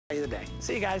of the day.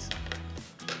 See you guys.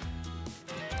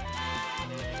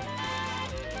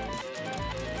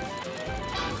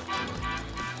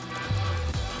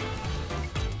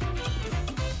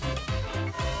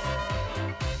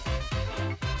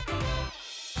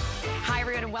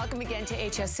 And welcome again to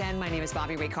HSN. My name is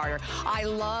Bobby Ray Carter. I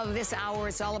love this hour.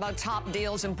 It's all about top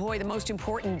deals, and boy, the most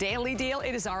important daily deal,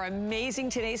 it is our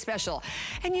amazing Today Special.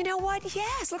 And you know what?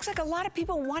 Yes, looks like a lot of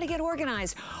people want to get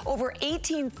organized. Over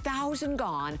 18,000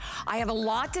 gone. I have a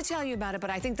lot to tell you about it,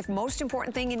 but I think the most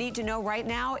important thing you need to know right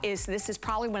now is this is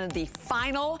probably one of the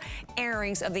final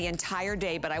airings of the entire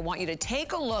day, but I want you to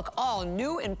take a look, all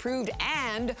new, improved,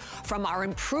 and from our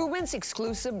Improvements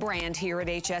exclusive brand here at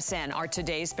HSN, our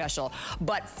Today Special.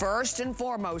 But first and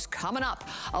foremost, coming up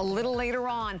a little later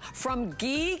on from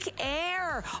Geek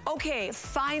Air. Okay,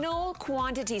 final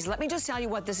quantities. Let me just tell you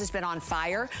what this has been on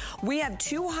fire. We have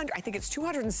 200, I think it's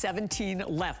 217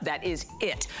 left. That is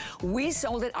it. We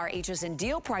sold it, our HSN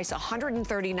deal price,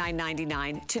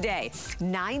 $139.99 today,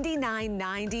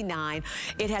 $99.99.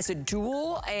 It has a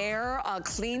dual air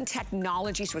clean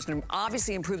technology, so it's going to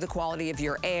obviously improve the quality of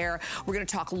your air. We're going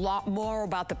to talk a lot more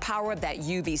about the power of that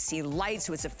UVC light,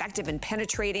 so it's effective in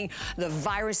penetrating the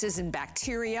viruses and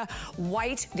bacteria.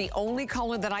 White, the only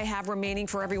color that I have remaining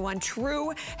for everyone.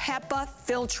 True HEPA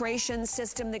filtration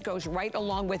system that goes right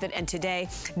along with it. And today,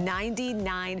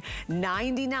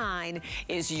 $99.99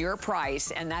 is your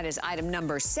price. And that is item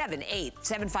number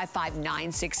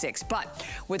 78755-966. But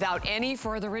without any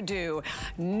further ado,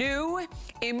 new,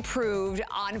 improved,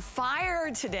 on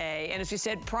fire today. And as you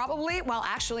said, probably, well,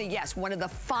 actually, yes, one of the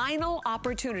final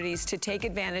opportunities to take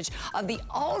advantage of the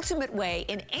ultimate way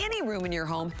in any room in your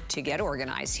home to get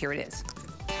organized. Here it is.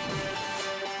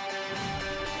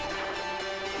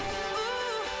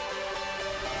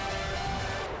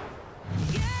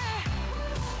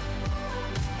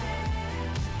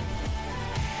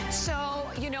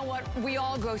 You know what? We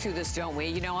all go through this, don't we?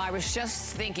 You know, I was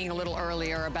just thinking a little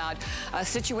earlier about a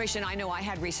situation I know I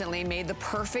had recently. Made the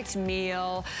perfect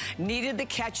meal, needed the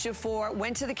ketchup for it,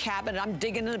 went to the cabinet. I'm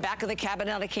digging in the back of the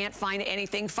cabinet. I can't find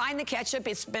anything. Find the ketchup.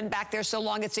 It's been back there so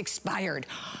long it's expired.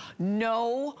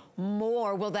 No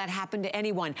more will that happen to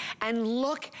anyone. And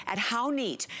look at how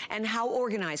neat and how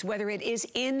organized, whether it is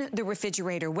in the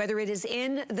refrigerator, whether it is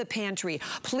in the pantry.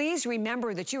 Please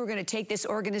remember that you are going to take this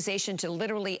organization to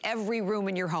literally every room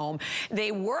in your home.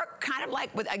 They work kind of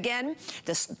like with, again,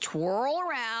 this twirl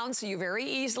around so you very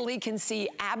easily can see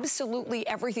absolutely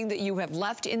everything that you have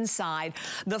left inside.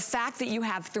 The fact that you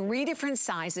have 3 different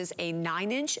sizes, a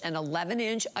 9-inch, an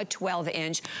 11-inch, a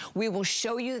 12-inch. We will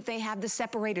show you that they have the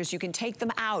separators. You can take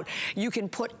them out. You can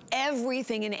put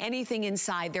everything and anything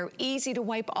inside. They're easy to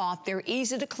wipe off. They're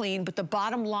easy to clean. But the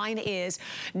bottom line is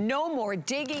no more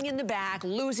digging in the back,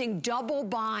 losing, double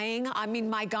buying. I mean,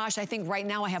 my gosh, I think right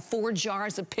now I have 4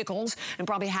 jars of pickles and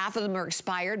probably half of them are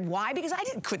expired. Why? Because I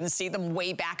couldn't see them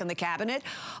way back in the cabinet.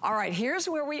 All right, here's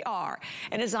where we are.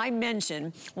 And as I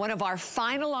mentioned, one of our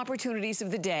final opportunities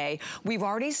of the day, we've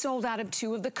already sold out of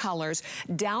 2 of the colors.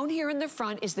 Down here in the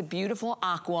front is the beautiful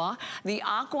aqua. The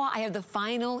aqua, I have the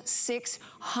final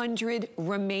 600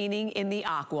 remaining in the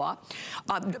aqua.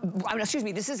 Excuse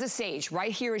me, this is the sage.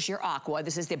 Right here is your aqua.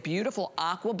 This is the beautiful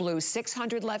aqua blue,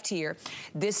 600 left here.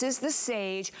 This is the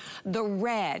sage. The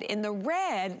red. In the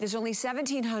red, there's only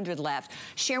 1,700 left.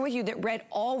 Share with you that red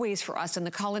always for us in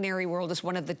the culinary world is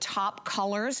one of the top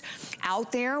colors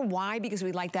out there. Why? Because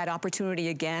we like that opportunity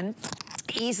again.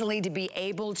 Easily to be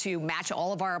able to match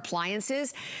all of our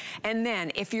appliances. And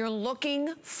then if you're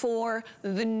looking for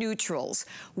the neutrals,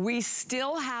 we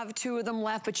still have 2 of them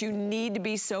left, but you need to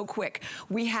be so quick.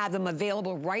 We have them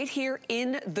available right here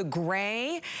in the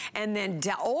gray, and then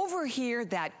over here,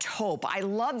 that taupe. I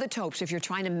love the taupes. If you're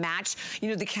trying to match, you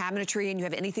know, the cabinetry and you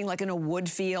have anything like in a wood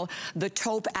feel, the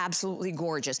taupe, absolutely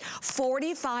gorgeous.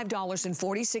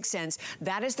 $45.46.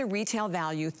 That is the retail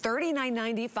value.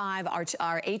 $39.95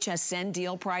 our HSN deal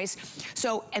price.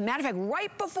 So, as a matter of fact,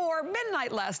 right before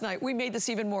midnight last night, we made this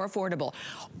even more affordable.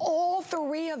 All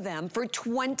 3 of them for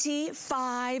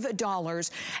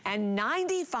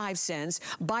 $25.95.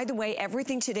 By the way,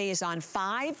 everything today is on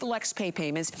 5 FlexPay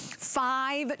payments,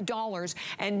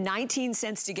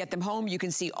 $5.19 to get them home. You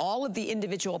can see all of the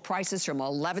individual prices from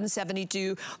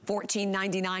 $11.72,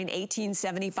 $14.99,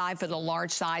 $18.75 for the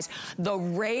large size. The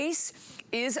race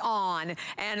is on.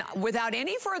 And without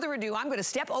any further ado, I'm going to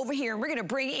step over here and we're going to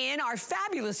bring in our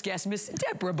fabulous guest, Miss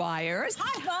Deborah Byers.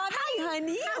 Hi, Bob. Hi,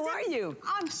 honey. How are you?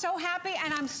 I'm so happy,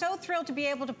 and I'm so thrilled to be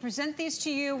able to present these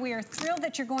to you. We are thrilled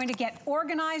that you're going to get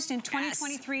organized in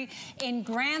 2023 in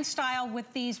grand style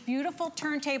with these beautiful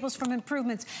turntables from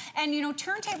Improvements. And you know,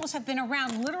 turntables have been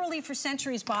around literally for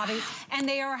centuries, Bobby, and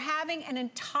they are having an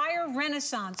entire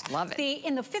renaissance. Love it.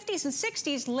 In the 50s and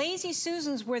 60s, Lazy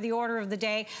Susans were the order of the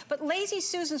day, but Lazy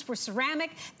Susans were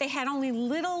ceramic. They had only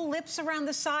little lips around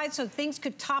the side so things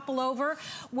could topple over.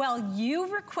 Well,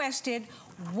 you requested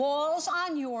walls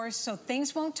on yours so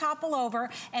things won't topple over,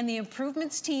 and the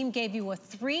Improvements team gave you a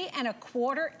 3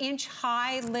 1/4 inch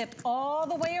high lip all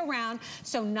the way around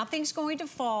so nothing's going to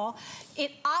fall.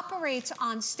 It operates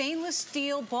on stainless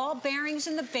steel ball bearings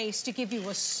in the base to give you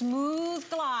a smooth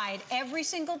glide every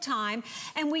single time,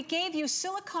 and we gave you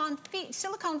silicone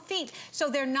feet so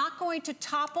they're not going to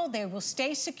topple. They will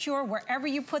stay secure wherever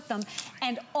you put them,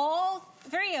 and all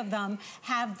 3 of them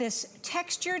have this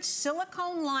textured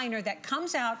silicone liner that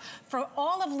comes out for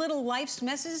all of little life's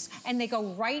messes, and they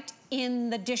go right in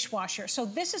the dishwasher. So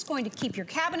this is going to keep your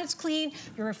cabinets clean,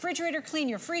 your refrigerator clean,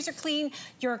 your freezer clean,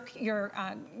 your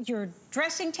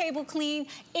dressing table clean,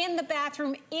 in the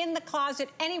bathroom, in the closet,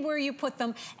 anywhere you put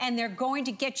them, and they're going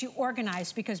to get you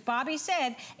organized because Bobby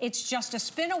said it's just a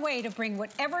spin away to bring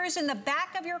whatever is in the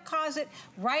back of your closet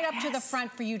right up to the front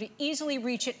for you to easily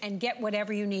reach it and get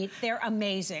whatever you need. They're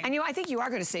amazing. And you know, I think you are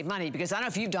going to save money because I don't know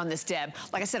if you've done this, Deb.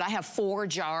 Like I said, I have 4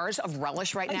 jars of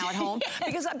relish right now at home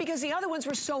because the other ones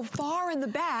were so far in the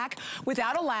back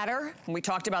without a ladder. We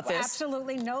talked about this.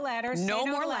 Absolutely, no ladders. No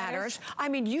more ladders. I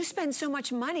mean, you spend so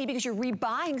much money because you're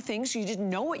rebuying things so you didn't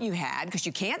know what you had because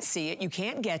you can't see it, you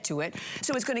can't get to it.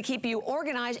 So it's going to keep you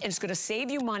organized and it's going to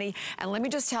save you money. And let me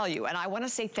just tell you, and I want to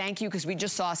say thank you because we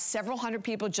just saw several hundred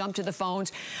people jump to the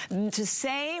phones to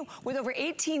say with over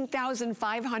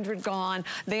 18,500 gone,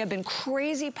 they have been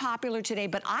crazy popular today.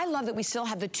 But I love that we still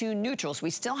have the 2 neutrals. We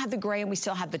still have the gray and we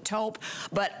still have the taupe,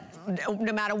 but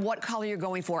no matter what color you're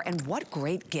going for, and what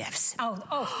great gifts.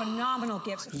 Oh, phenomenal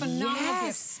gifts, phenomenal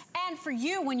gifts. And for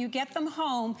you, when you get them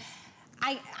home,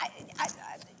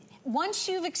 once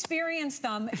you've experienced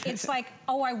them, it's like,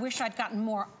 oh, I wish I'd gotten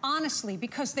more, honestly,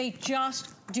 because they just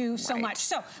do so much.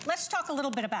 So let's talk a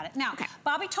little bit about it. Now,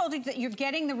 Bobby told you that you're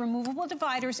getting the removable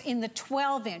dividers in the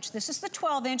 12 inch. This is the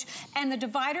 12 inch, and the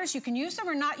dividers, you can use them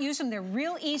or not use them. They're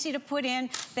real easy to put in.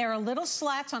 There are little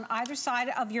slats on either side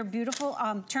of your beautiful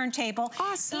turntable.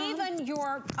 Awesome. Even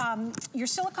your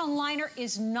silicone liner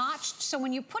is notched, so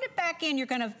when you put it back in, you're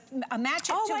gonna match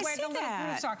it to where the little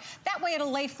grooves are. That way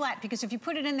it'll lay flat, because if you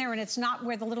put it in there and it's not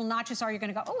where the little notches are, you're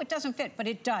gonna go, oh, it doesn't fit, but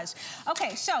it does.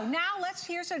 Okay, so now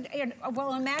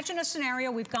well, imagine a scenario.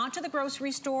 We've gone to the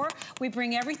grocery store. We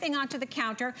bring everything onto the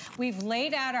counter. We've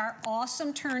laid out our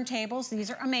awesome turntables. These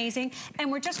are amazing.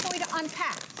 And we're just going to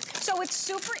unpack. So it's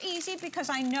super easy because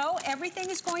I know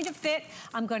everything is going to fit.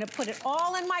 I'm going to put it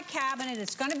all in my cabinet.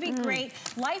 It's going to be great.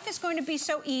 Life is going to be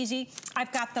so easy.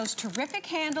 I've got those terrific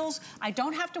handles. I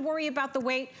don't have to worry about the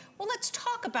weight. Well, let's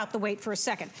talk about the weight for a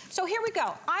second. So here we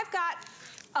go. I've got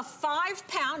a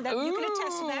 5-pound, that you can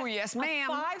attest to that. Yes,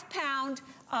 ma'am. A 5-pound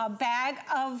bag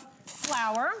of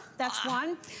flour, that's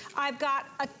one. I've got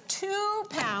a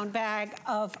 2-pound bag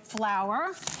of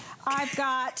flour. I've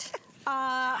got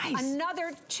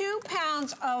another 2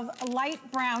 pounds of light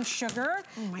brown sugar.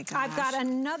 Oh my gosh. I've got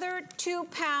another 2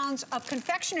 pounds of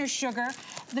confectioner's sugar.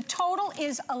 The total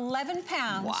is 11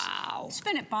 pounds. Wow.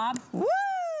 Spin it, Bob. Woo!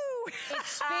 It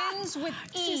spins with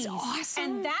ease. This is awesome.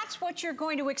 And that's what you're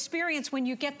going to experience when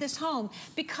you get this home,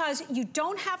 because you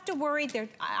don't have to worry. The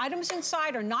items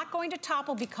inside are not going to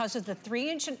topple because of the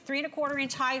 3 1/4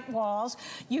 inch high walls.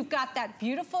 You've got that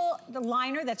beautiful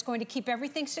liner that's going to keep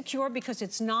everything secure because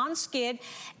it's non-skid,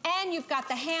 and you've got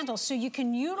the handle so you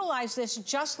can utilize this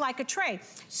just like a tray.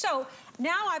 So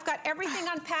now I've got everything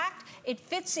unpacked. It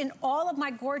fits in all of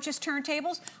my gorgeous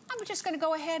turntables. I'm just gonna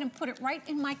go ahead and put it right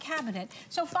in my cabinet.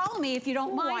 So follow me if you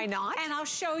don't mind. Why not? And I'll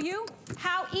show you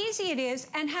how easy it is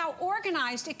and how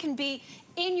organized it can be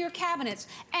in your cabinets.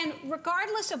 And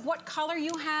regardless of what color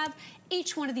you have,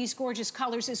 each one of these gorgeous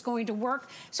colors is going to work.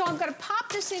 So I'm gonna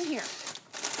pop this in here.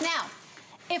 Now,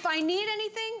 if I need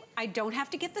anything, I don't have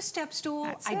to get the step stool.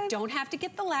 I don't have to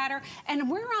get the ladder, and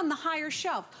we're on the higher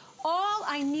shelf. All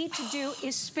I need to do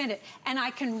is spin it, and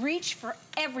I can reach for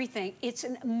everything. It's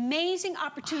an amazing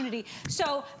opportunity.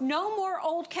 So no more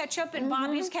old ketchup in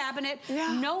Bobby's cabinet.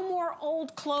 No more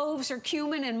old cloves or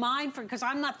cumin in mine, because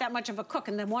I'm not that much of a cook,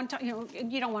 and then one time, you know,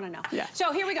 you don't want to know.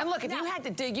 So here we go. And look, if you had to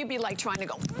dig, you'd be like trying to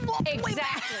go.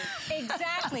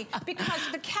 Exactly. Because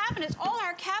the cabinets, all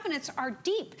our cabinets are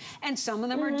deep, and some of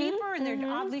them are deeper, and they're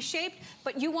oddly shaped,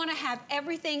 but you want to have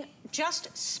everything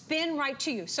just spin right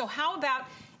to you. So how about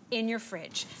in your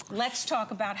fridge? Let's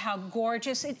talk about how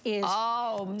gorgeous it is.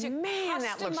 Oh man,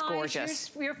 that looks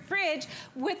gorgeous. Your fridge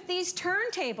with these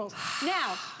turntables.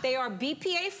 Now, they are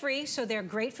BPA free, so they're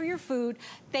great for your food.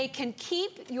 They can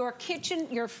keep your kitchen,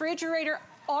 your refrigerator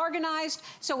organized,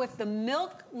 so if the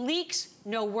milk leaks,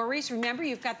 no worries. Remember,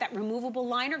 you've got that removable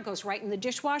liner, goes right in the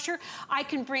dishwasher. I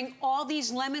can bring all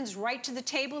these lemons right to the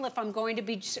table if I'm going to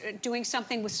be doing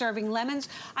something with serving lemons.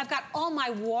 I've got all my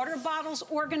water bottles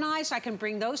organized. I can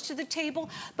bring those to the table.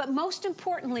 But most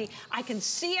importantly, I can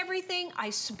see everything, I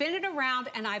spin it around,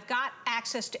 and I've got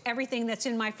access to everything that's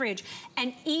in my fridge,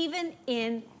 and even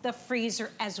in the freezer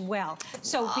as well.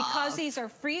 So because these are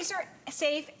freezer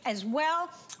safe as well,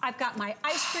 I've got my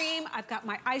ice cream, I've got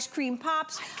my ice cream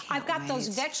pops, I've got those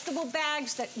vegetable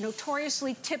bags that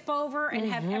notoriously tip over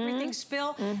and have everything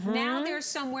spill. Now there's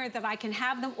somewhere that I can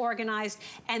have them organized,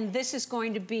 and this is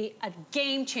going to be a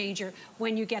game changer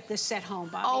when you get this set home,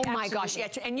 Bobby. Oh my gosh, yeah.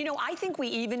 And you know, I think we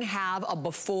even have a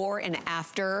before and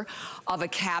after of a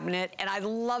cabinet, and I'd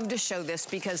love to show this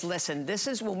because listen, this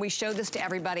is when we show this to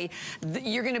everybody,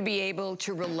 you're gonna be able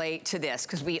to relate to this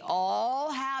because we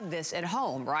all have this at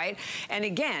home, right? And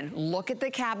again, look at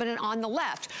the cabinet on the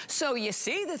left. So you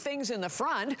see the things in the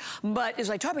front, but as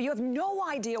I talk about, you have no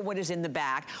idea what is in the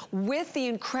back. With the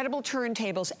incredible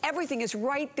turntables, everything is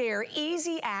right there,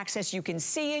 easy access. You can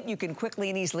see it, you can quickly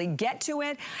and easily get to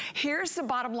it. Here's the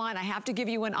bottom line. I have to give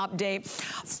you an update.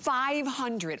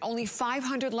 500, only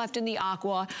 500 left in the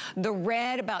aqua. The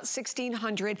red, about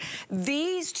 1,600.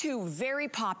 These two, very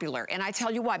popular. And I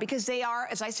tell you why, because they are,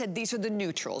 as I said, these are the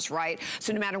neutrals, right?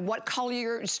 So no matter what color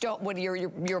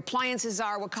your appliances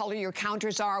are, what color your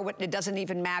counters are, it doesn't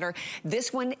even matter.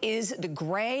 This one is the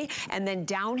gray, and then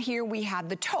down here we have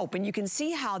the taupe, and you can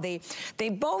see how they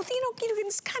both, you can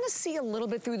kind of see a little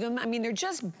bit through them. I mean, they're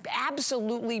just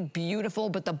absolutely beautiful,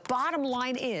 but the bottom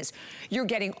line is you're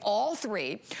getting all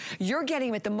three. You're getting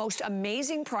them at the most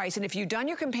amazing price, and if you've done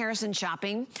your comparison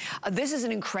shopping, this is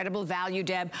an incredible value,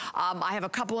 Deb. I have a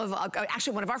couple of,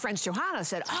 actually one of our friends, Johanna,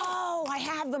 said, oh, I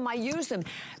have them, I use them.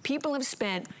 People have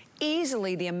spent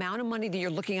easily the amount of money that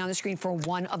you're looking on the screen for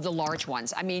one of the large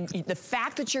ones. I mean, the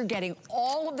fact that you're getting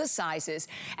all of the sizes,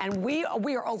 and we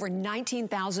are over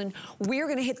 19,000. We're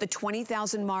gonna hit the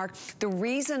 20,000 mark. The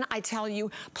reason I tell you,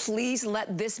 please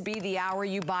let this be the hour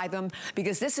you buy them,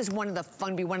 because this is one of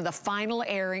the final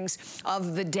airings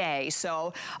of the day.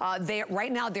 So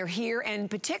right now they're here, and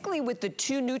particularly with the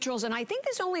two neutrals, and I think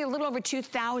there's only a little over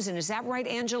 2,000. Is that right,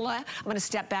 Angela? I'm gonna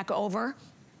step back over.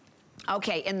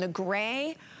 Okay, in the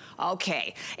gray,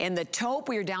 okay, in the taupe,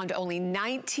 we are down to only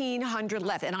 1,900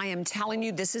 left. And I am telling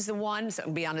you, this is the one that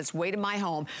will be on its way to my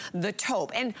home, the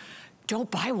taupe. And don't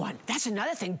buy one. That's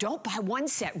another thing. Don't buy one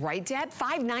set, right, Deb?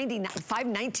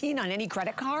 $5.19 on any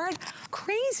credit card?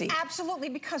 Crazy. Absolutely,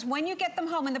 because when you get them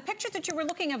home, and the picture that you were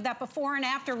looking of, that before and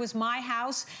after, was my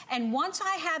house, and once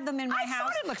I had them in my house... I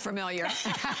thought it looked familiar.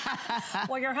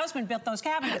 Well, your husband built those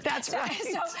cabinets. That's right.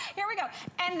 So here we go.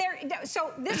 And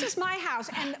so this is my house,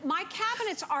 and my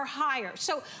cabinets are higher.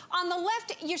 So on the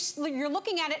left, you're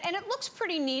looking at it, and it looks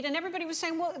pretty neat, and everybody was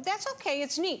saying, well, that's okay,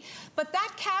 it's neat. But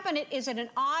that cabinet is at an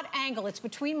odd angle. It's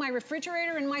between my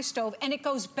refrigerator and my stove, and it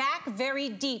goes back very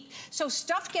deep. So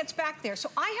stuff gets back there. So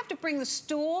I have to bring the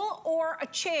stool or a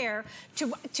chair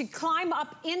to climb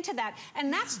up into that.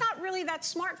 And that's not really that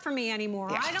smart for me anymore.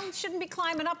 Yeah. I shouldn't be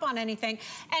climbing up on anything.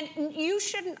 And you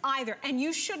shouldn't either, and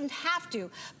you shouldn't have to.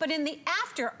 But in the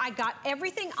after, I got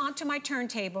everything onto my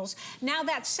turntables. Now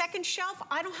that second shelf,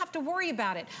 I don't have to worry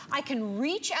about it. I can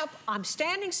reach up, I'm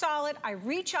standing solid, I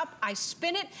reach up, I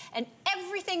spin it, and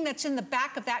everything that's in the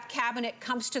back of that cabinet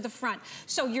comes to the front.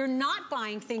 So you're not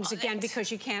buying things again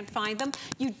because you can't find them.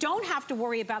 You don't have to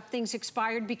worry about things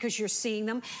expired because you're seeing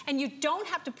them. And you don't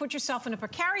have to put yourself in a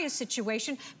precarious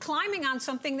situation climbing on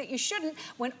something that you shouldn't,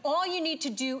 when all you need to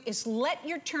do is let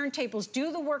your turntables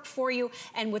do the work for you,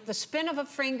 and with the spin of a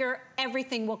finger,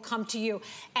 everything will come to you.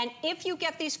 And if you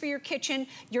get these for your kitchen,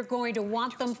 you're going to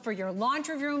want them for your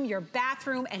laundry room, your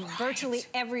bathroom, and virtually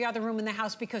every other room in the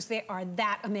house, because they are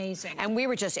that amazing. And we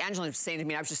were just, Angela was saying to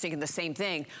me, I was just thinking the same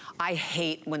thing. I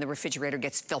hate when the refrigerator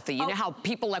gets filthy. You know how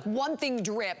people, like, one thing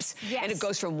drips and it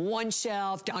goes from one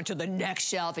shelf down to the next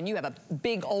shelf and you have a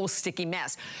big old sticky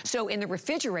mess. So in the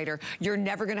refrigerator, you're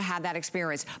never gonna have that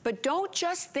experience. But don't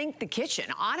just think the kitchen,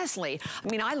 honestly. I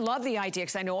mean, I love the idea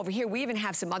because I know over here we even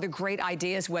have some other great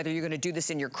ideas, whether you're gonna do this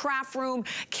in your craft room,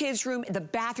 kids room, the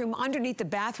bathroom, underneath the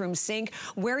bathroom sink.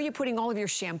 Where are you putting all of your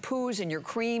shampoos and your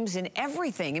creams and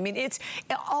everything? I mean, it's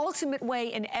an ultimate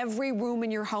way in every room in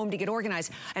your home to get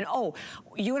organized. And oh,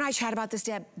 you and I chat about this,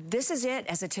 Deb. This is it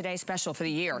as a Today Special for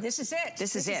the year. This is it.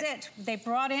 This is it. They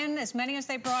brought in as many as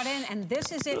they brought in, and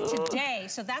this is it today.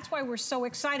 So that's why we're so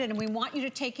excited, and we want you to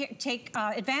take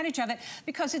advantage of it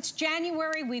because it's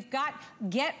January. We've got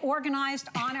Get Organized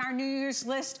on our New Year's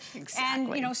list. Exactly.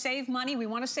 And, you know, save money. We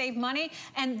want to save money.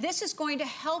 And this is going to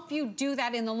help you do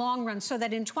that in the long run so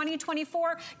that in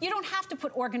 2024, you don't have to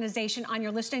put organization on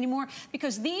your list anymore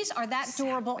because these are that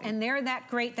durable and they're that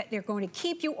great that they're going to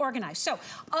keep you organized. So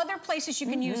other places you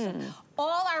can use them.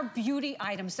 All our beauty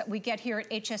items that we get here at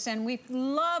HSN, we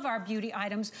love our beauty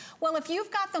items. Well, if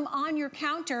you've got them on your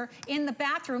counter in the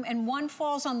bathroom and one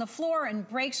falls on the floor and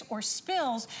breaks or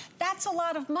spills, that's a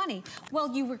lot of money.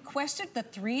 Well, you requested the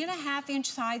 3.5-inch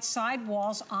side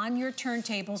walls on your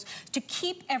turntables to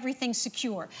keep everything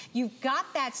secure. You've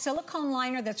got that silicone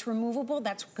liner that's removable,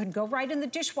 that could go right in the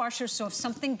dishwasher, so if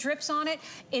something drips on it,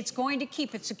 it's going to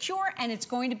keep it secure and it's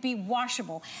going to be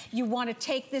washable. You want to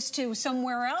take this to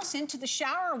somewhere else, into the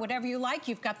shower or whatever you like,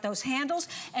 you've got those handles,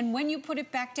 and when you put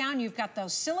it back down, you've got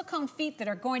those silicone feet that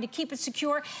are going to keep it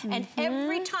secure, and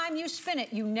every time you spin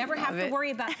it, you never have to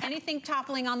worry about anything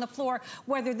toppling on the floor,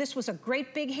 whether this was a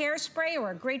great big hairspray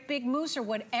or a great big mousse or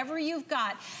whatever you've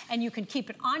got, and you can keep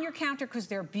it on your counter because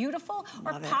they're beautiful,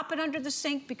 or pop it under the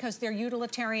sink because they're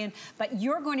utilitarian, but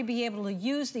you're going to be able to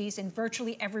use these in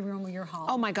virtually every room of your home.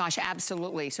 Oh my gosh,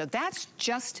 absolutely. So that's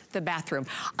just the bathroom.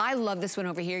 I love this one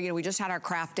over here. You know, we just had our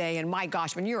craft day, and my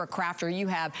gosh, when you're a crafter, you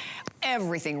have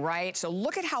everything, right? So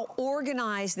look at how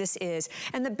organized this is.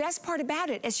 And the best part about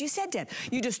it, as you said, Deb,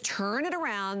 you just turn it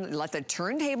around, let the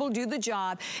turntable do the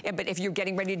job. But if you're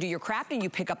getting ready to do your crafting, you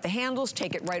pick up the handles,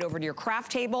 take it right over to your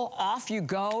craft table, off you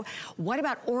go. What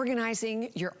about organizing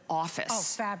your office? Oh,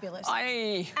 fabulous.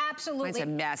 Absolutely. It's a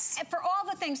mess. And for all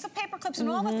the things, the paper clips and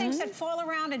all the things that fall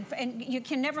around and you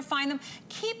can never find them,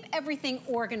 keep everything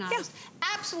organized.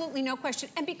 Absolutely no question.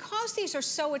 And because these are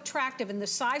so attractive and the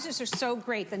sizes are so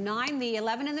great, the 9, the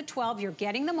 11, and the 12, you're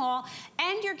getting them all,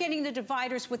 and you're getting the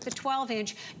dividers with the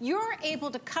 12-inch, you're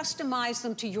able to customize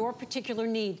them to your particular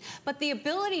need. But the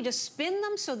ability to spin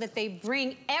them so that they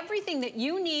bring everything that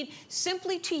you need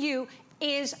simply to you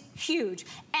is huge.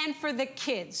 And for the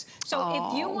kids.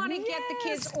 So if you want to get the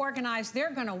kids organized,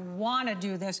 they're going to want to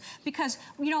do this because,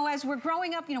 you know, as we're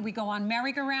growing up, you know, we go on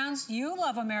merry-go-rounds. You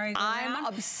love a merry-go-round. I'm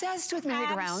obsessed with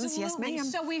merry-go-rounds. Yes, ma'am.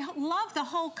 So we love the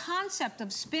whole concept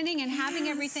of spinning and having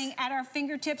everything at our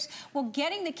fingertips. Well,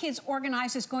 getting the kids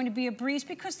organized is going to be a breeze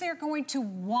because they're going to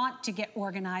want to get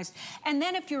organized. And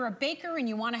then if you're a baker and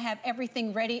you want to have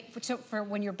everything ready for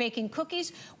when you're baking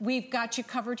cookies, we've got you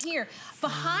covered here.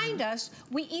 Behind us,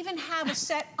 we even have a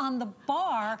set on the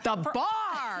bar. The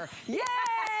bar!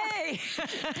 Yay!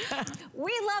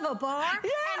 We love a bar. Yeah. And,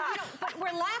 you know, but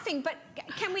we're laughing, but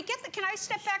can we get can I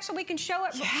step back so we can show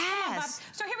it? Yes.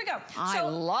 So here we go. I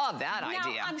love that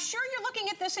idea. Now, I'm sure you're looking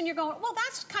at this and you're going, well,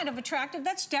 that's kind of attractive.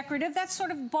 That's decorative. That's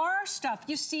sort of bar stuff.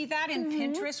 You see that in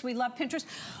Pinterest. We love Pinterest.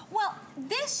 Well,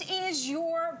 this is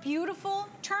your beautiful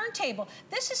turntable.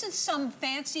 This isn't some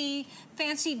fancy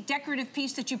decorative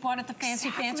piece that you bought at the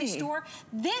fancy store.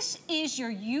 This is your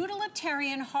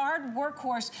utilitarian hard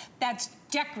workhorse that's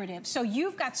decorative. So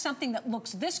you've got something that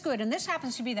looks this good, and this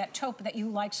happens to be that taupe that you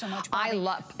like so much, Bobby. I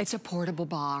love, it's a portable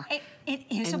bar. It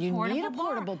is and a portable bar. And you need a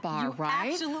portable bar, you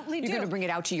right? Absolutely do. You're gonna bring it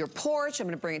out to your porch, I'm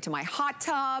gonna bring it to my hot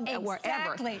tub,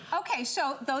 wherever. Exactly. Okay,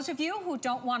 so those of you who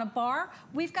don't want a bar,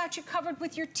 we've got you covered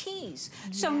with your teas.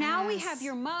 So now we have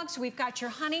your mugs, we've got your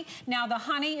honey. Now the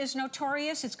honey is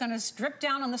notorious. It's gonna drip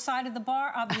down on the side of the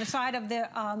bar, on the side of the,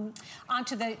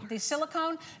 onto the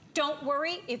silicone. Don't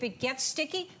worry, if it gets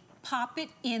sticky, pop it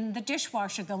in the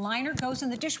dishwasher. The liner goes in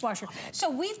the dishwasher.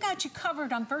 So we've got you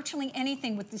covered on virtually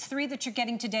anything with the 3 that you're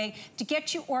getting today to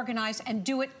get you organized and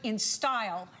do it in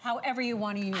style, however you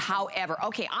want to use it. However,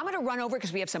 okay, I'm gonna run over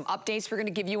because we have some updates we're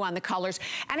gonna give you on the colors.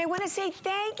 And I wanna say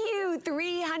thank you.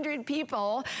 300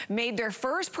 people made their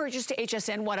first purchase to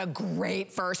HSN. What a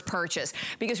great first purchase.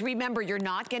 Because remember, you're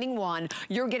not getting one,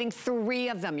 you're getting 3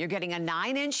 of them. You're getting a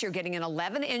 9-inch, you're getting an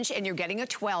 11-inch, and you're getting a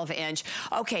 12-inch.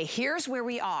 Okay, here's where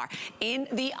we are. in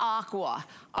the aqua.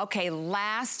 Okay,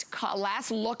 last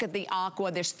look at the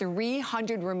aqua. There's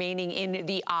 300 remaining in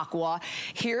the aqua.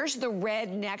 Here's the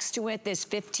red next to it. There's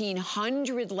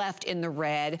 1,500 left in the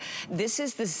red. This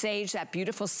is the sage, that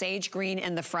beautiful sage green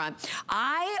in the front.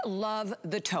 I love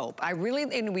the taupe. I really,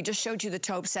 and we just showed you the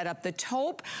taupe setup. The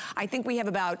taupe, I think we have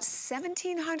about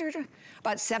 1,700.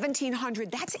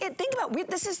 That's it. Think about it.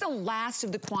 This is the last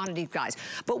of the quantity, guys.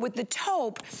 But with the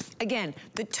taupe, again,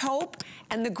 the taupe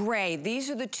and the gray, these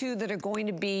are the two that are going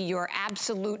to be your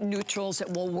absolute neutrals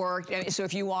that will work. So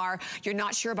if you're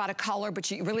not sure about a color, but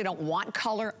you really don't want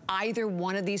color, either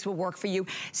one of these will work for you.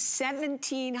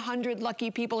 1,700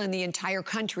 lucky people in the entire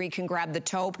country can grab the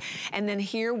taupe. And then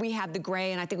here we have the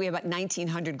gray, and I think we have about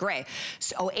 1,900 gray.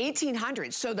 So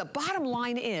 1,800. So the bottom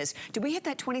line is, did we hit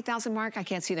that 20,000 mark? I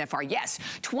can't see that far. Yes,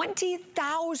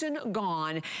 20,000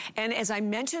 gone. And as I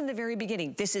mentioned in the very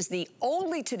beginning, this is the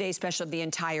only Today Special of the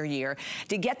entire year.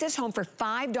 To get this home for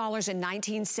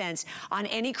 $5.19 on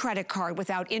any credit card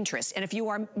without interest. And if you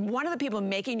are one of the people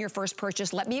making your first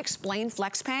purchase, let me explain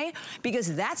FlexPay,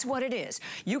 because that's what it is.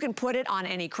 You can put it on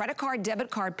any credit card, debit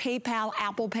card, PayPal,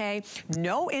 Apple Pay,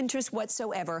 no interest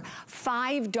whatsoever,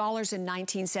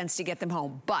 $5.19 to get them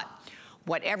home. But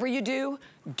whatever you do,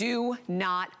 do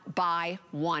not buy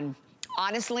one.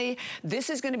 Honestly, this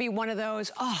is going to be one of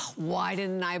those, oh, why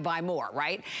didn't I buy more,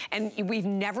 right? And we've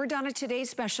never done a Today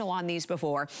Special on these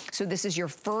before, so this is your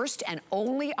first and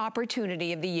only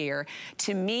opportunity of the year.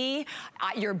 To me,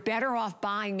 you're better off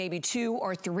buying maybe 2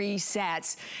 or 3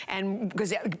 sets, and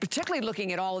because particularly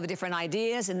looking at all of the different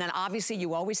ideas, and then obviously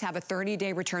you always have a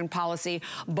 30-day return policy,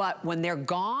 but when they're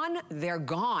gone, they're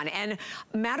gone. And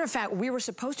matter of fact, we were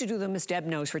supposed to do them, as Deb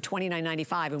knows, for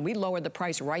 $29.95, and we lowered the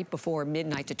price right before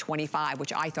midnight to $25.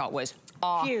 Which I thought was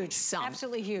huge. Awesome.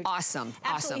 Absolutely huge. Awesome. Absolutely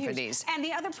awesome huge. For these. And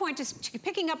the other point is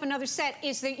picking up another set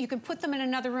is that you can put them in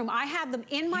another room. I had them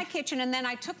in my kitchen, and then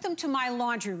I took them to my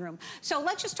laundry room. So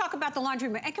let's just talk about the laundry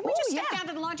room. And can we just step down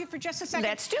to the laundry for just a second?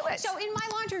 Let's do it. So in my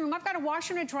laundry room, I've got a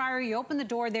washer and a dryer. You open the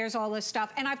door, there's all this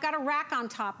stuff. And I've got a rack on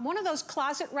top. One of those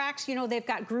closet racks, you know, they've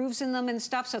got grooves in them and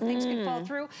stuff so things can fall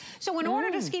through. So in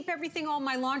order to keep everything, all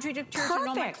my laundry detergent,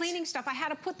 all my cleaning stuff, I had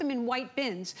to put them in white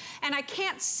bins. And I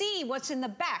can't see what's in the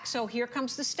back. So here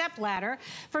comes the step ladder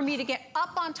for me to get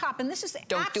up on top. And this is the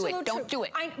absolute truth. Don't do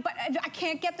it. But I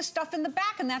can't get the stuff in the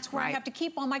back, and that's where I have to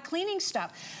keep all my cleaning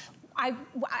stuff.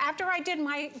 After I did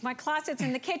my closets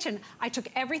in the kitchen, I took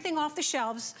everything off the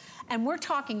shelves, and we're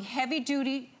talking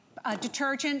heavy-duty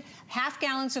detergent, half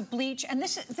gallons of bleach, and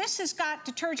this has got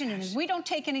detergent in it. We don't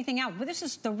take anything out, but this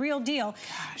is the real deal.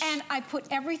 And I put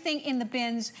everything in the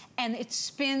bins, and it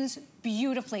spins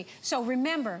beautifully. So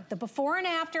remember, the before and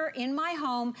after in my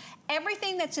home,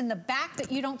 everything that's in the back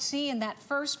that you don't see in that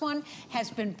first one has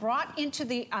been brought into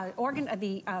the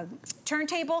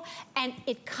turntable, and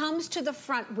it comes to the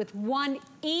front with one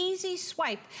easy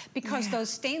swipe, because those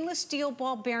stainless steel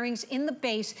ball bearings in the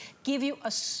base give you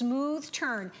a smooth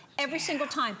turn every single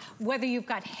time. Whether you've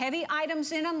got heavy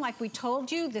items in them, like we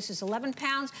told you, this is 11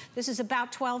 pounds, this is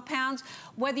about 12 pounds.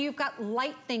 Whether you've got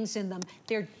light things in them,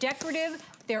 they're decorative,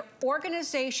 they're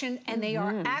organization, and they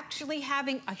are actually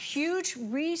having a huge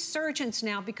resurgence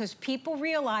now, because people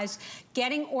realize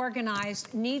getting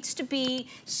organized needs to be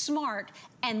smart,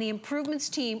 and the improvements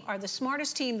team are the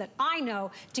smartest team that I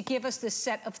know to give us this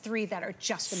set of 3 that are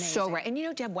just amazing. So right, and you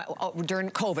know, Deb, during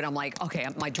COVID, I'm like, okay,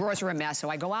 my drawers are a mess, so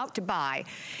I go out to buy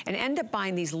and end up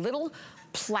buying these little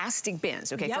plastic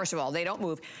bins. Okay, first of all, they don't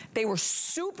move. They were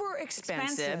super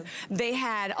expensive. They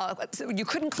had, you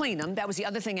couldn't clean them. That was the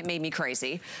other thing that made me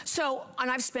crazy. So, and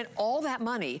I've spent all that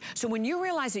money. So when you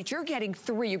realize that you're getting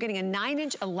 3, you're getting a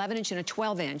 9-inch, 11-inch, and a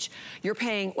 12-inch, you're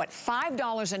paying, what,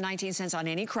 $5.19 on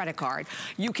any credit card.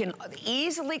 You can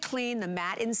easily clean. The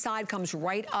mat inside comes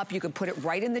right up. You can put it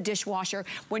right in the dishwasher.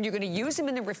 When you're gonna use them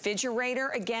in the refrigerator,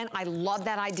 again, I love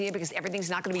that idea, because everything's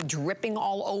not gonna be dripping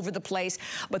all over the place.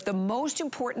 But the most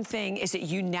important thing is that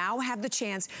you now have the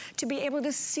chance to be able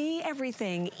to see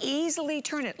everything, easily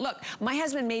turn it. Look, my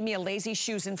husband made me a lazy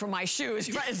shoesin for my shoes,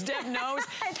 as Deb knows.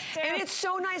 And it's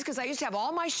so nice, because I used to have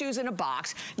all my shoes in a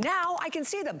box. Now I can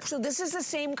see them. So this is the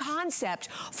same concept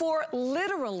for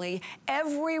literally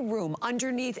every room,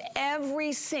 underneath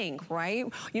every sink, right?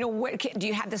 You know, do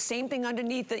you have the same thing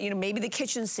underneath the, you know, maybe the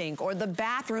kitchen sink or the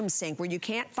bathroom sink where you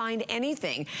can't find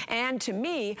anything? And to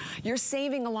me, you're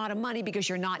saving a lot of money, because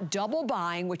you're not double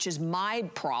buying, which is my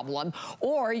problem,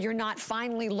 or you're not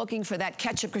finally looking for that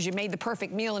ketchup because you made the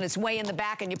perfect meal and it's way in the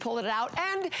back and you pull it out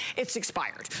and it's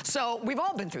expired. So we've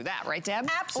all been through that, right, Deb?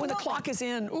 Absolutely. Oh, the clock is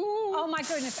in. Ooh. Oh my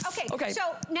goodness. Okay, so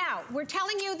now we're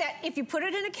telling you that if you put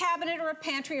it in a cabinet or a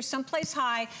pantry or someplace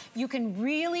high, you can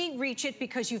really reach it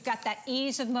because you've got that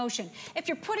ease of motion. If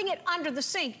you're putting it under the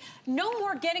sink, no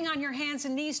more getting on your hands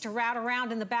and knees to route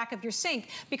around in the back of your sink,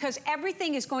 because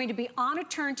everything is going to be on a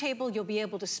turntable. You'll be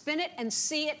able to spin it and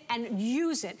see it and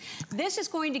use it. This is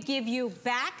going to give you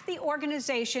back the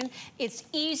organization. It's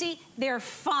easy, they're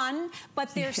fun,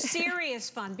 but they're serious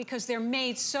fun because they're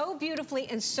made so beautifully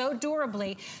and so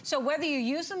durably. So whether you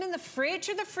use them in the fridge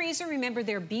or the freezer, remember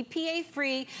they're BPA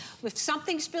free. If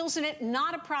something spills in it,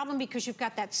 not a problem, because you've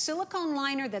got that silicone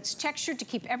liner that's textured to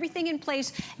keep everything in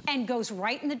place and goes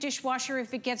right in the dishwasher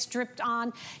if it gets dripped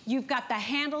on. You've got the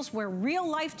handles where real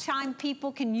lifetime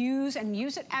people can use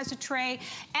it as a tray.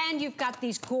 And you've got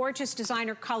these gorgeous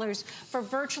designer colors for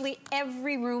virtually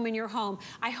every room in your home.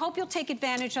 I hope you'll take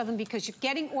advantage of them because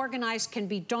getting organized can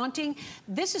be daunting.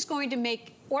 This is going to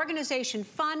make organization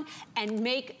fun and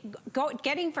make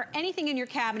getting for anything in your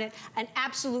cabinet an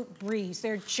absolute breeze.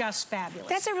 They're just fabulous.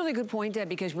 That's a really good point, Deb,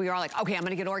 because we are like, okay, I'm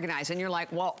gonna get organized. And you're like,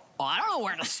 well, I don't know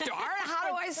where to start. How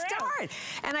do I start?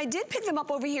 And I did pick them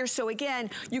up over here. So again,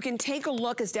 you can take a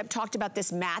look, as Deb talked about,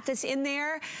 this mat that's in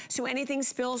there. So anything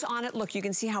spills on it, look, you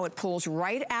can see how it pulls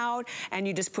right out, and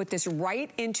you just put this right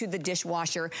into the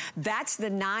dishwasher. That's the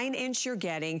 9-inch you're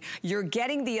getting. You're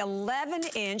getting the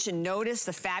 11-inch, and notice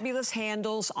the fabulous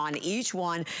handles on each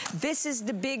one. This is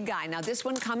the big guy. Now this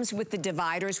one comes with the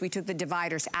dividers. We took the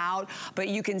dividers out, but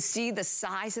you can see the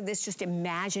size of this. Just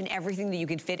imagine everything that you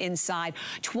can fit inside.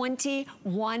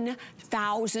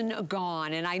 21,000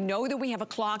 gone. And I know that we have a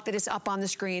clock that is up on the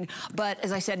screen, but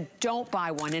as I said, don't buy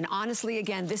one. And honestly,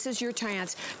 again, this is your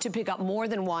chance to pick up more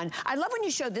than one. I love when you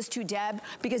showed this to Deb,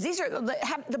 because these are,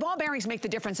 the ball bearings make the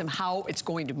difference in how it's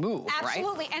going to move,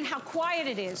 Absolutely, right? And how quiet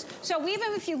it is. So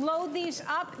even if you load these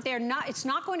up, it's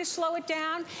not going to slow it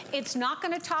down. It's not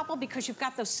going to topple because you've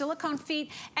got those silicone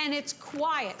feet, and it's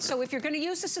quiet. So if you're going to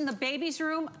use this in the baby's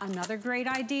room, another great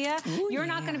idea. Ooh, you're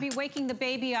not going to be waking the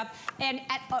baby up and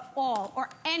at all, or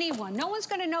anyone. No one's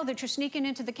going to know that you're sneaking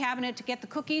into the cabinet to get the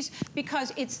cookies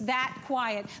because it's that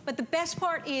quiet. But the best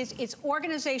part is it's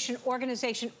organization,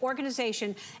 organization,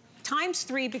 organization.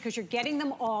 ×3, because you're getting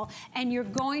them all, and you're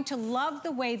going to love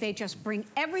the way they just bring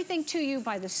everything to you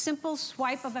by the simple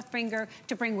swipe of a finger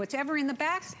to bring whatever in the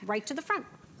back right to the front.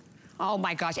 Oh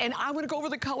my gosh, and I want to go over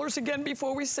the colors again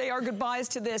before we say our goodbyes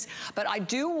to this, but I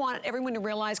do want everyone to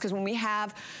realize, because when we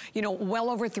have, you know, well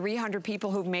over 300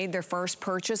 people who've made their first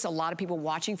purchase, a lot of people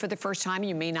watching for the first time,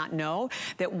 you may not know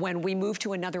that when we move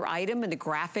to another item and the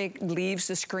graphic leaves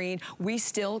the screen, we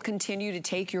still continue to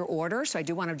take your order, so I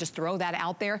do want to just throw that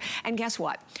out there. And guess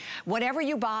what? Whatever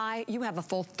you buy, you have a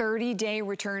full 30-day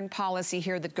return policy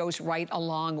here that goes right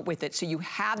along with it, so you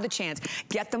have the chance.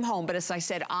 Get them home, but as I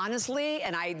said, honestly,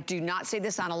 and I do not say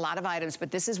this on a lot of items,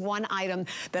 but this is one item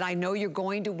that I know you're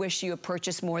going to wish you had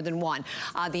purchased more than one.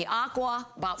 The aqua,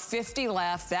 about 50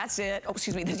 left. That's it. Oh,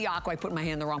 excuse me, the aqua. I put my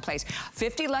hand in the wrong place.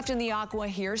 50 left in the aqua.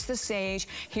 Here's the sage.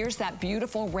 Here's that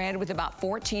beautiful red with about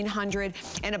 1,400,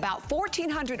 and about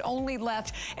 1,400 only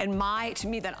left. And to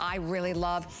me, that I really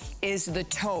love is the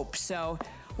taupe. So,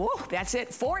 whoa, that's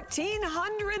it,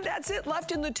 1,400, that's it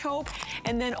left in the taupe,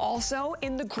 and then also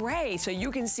in the gray. So you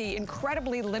can see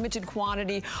incredibly limited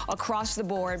quantity across the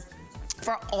board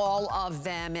for all of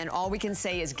them, and all we can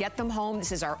say is get them home.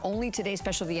 This is our only today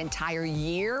special the entire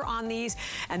year on these,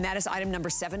 and that is item number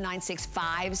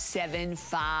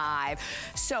 796575.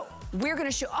 So we're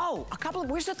gonna show, a couple of,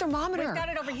 where's the thermometer? We've got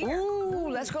it over here. Ooh,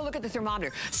 let's go look at the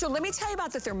thermometer. So let me tell you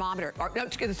about the thermometer,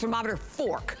 the thermometer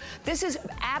fork. This is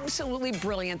absolutely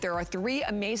brilliant. There are 3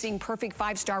 amazing, perfect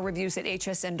 5-star reviews at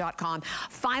hsn.com.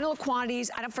 Final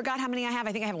quantities, I forgot how many I have.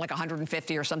 I think I have like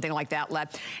 150 or something like that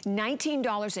left.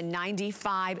 $19.95.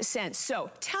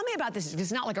 So tell me about this.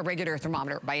 It's not like a regular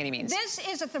thermometer by any means. This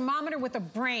is a thermometer with a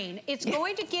brain. It's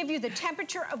going to give you the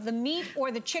temperature of the meat or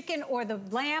the chicken or the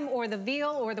lamb or the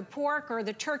veal or the pork or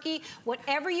the turkey,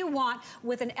 whatever you want,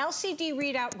 with an LCD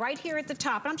readout right here at the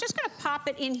top. And I'm just going to pop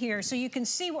it in here so you can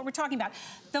see what we're talking about.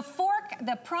 The fork,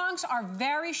 the prongs are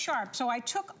very sharp. So I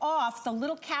took off the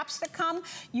little caps that come.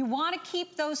 You want to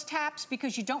keep those taps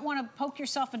because you don't want to poke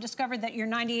yourself and discover that you're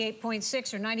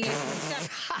 98.6 or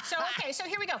 98.7. So, okay, so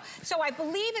here we go. So I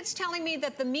believe it's telling me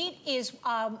that the meat is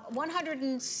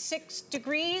 106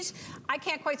 degrees. I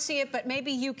can't quite see it, but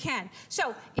maybe you can.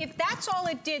 So if that's all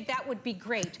it did, that would be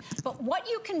great. But what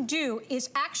you can do is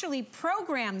actually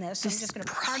program this. I'm just gonna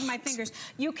pardon my fingers.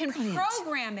 You can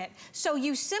program it. So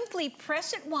you simply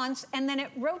press it once and then it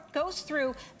goes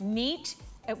through meat,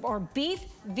 or beef,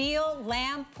 veal,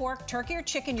 lamb, pork, turkey, or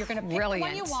chicken. You're gonna pick the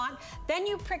one you want. Then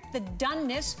you pick the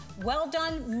doneness, well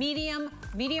done, medium,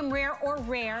 medium rare, or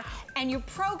rare, and you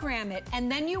program it.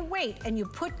 And then you wait, and you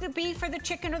put the beef or the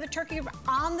chicken or the turkey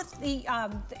on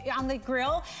the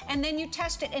grill, and then you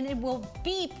test it, and it will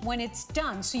beep when it's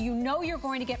done. So you know you're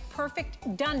going to get perfect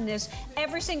doneness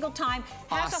every single time.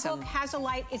 Has a hook, has a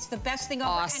light. It's the best thing ever,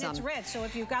 and it's red. So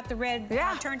if you've got the red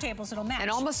turntables, it'll match.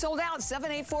 And almost sold out,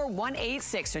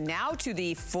 784-186. So now to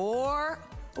the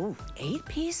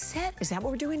 8-piece set? Is that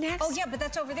what we're doing next? Oh yeah, but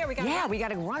that's over there. We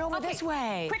gotta run over this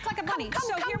way. Quick like a bunny.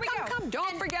 Here we go.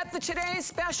 Don't forget the today's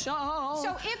special.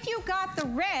 So if you got the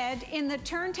red in the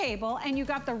turntable and you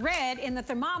got the red in the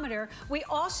thermometer, we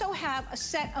also have a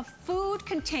set of food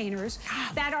containers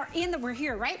that are in the, we're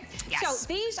here, right? Yes. So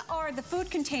these are the food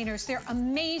containers. They're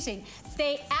amazing.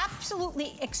 They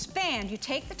absolutely expand. You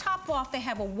take the top off, they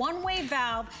have a one-way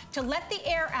valve to let the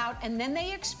air out, and then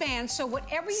they expand. So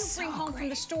whatever you bring home from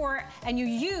the store and you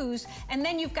use, and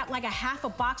then you've got like a half a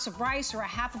box of rice or a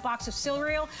half a box of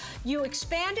cereal, you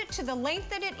expand it to the length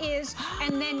that it is,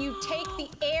 and then you take the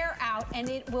air out and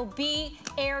it will be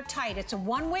airtight. It's a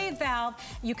one-way valve.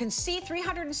 You can see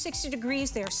 360 degrees.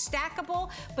 They're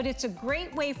stackable, but it's a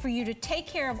great way for you to take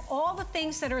care of all the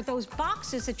things that are those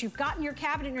boxes that you've got in your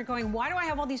cabinet and you're going, why do I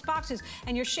have all these boxes?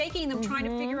 And you're shaking them trying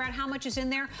to figure out how much is in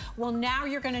there. Well, now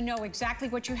you're gonna know exactly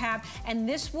what you have, and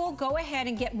this will go ahead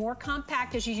and get more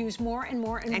compact as you use more and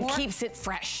more and more. And keeps it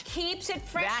fresh. Keeps it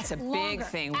fresh That's a big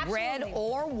thing. Absolutely. Red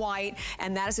or white,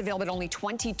 and that is available at only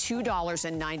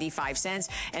 $22.95.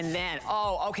 And then,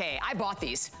 okay, I bought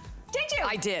these. Did you?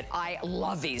 I did. I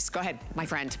love these. Go ahead, my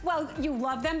friend. Well, you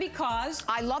love them because?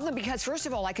 I love them because, first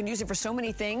of all, I can use it for so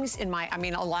many things in my,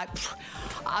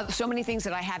 so many things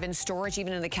that I have in storage,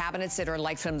 even in the cabinets that are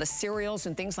like from the cereals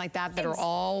and things like that, that are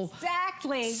all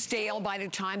stale by the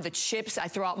time. The chips, I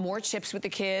throw out more chips with the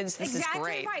kids. This is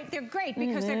great. Right. They're great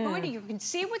because they're going to, you can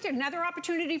see with another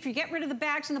opportunity if you get rid of the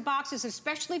bags and the boxes,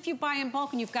 especially if you buy in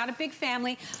bulk and you've got a big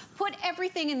family, put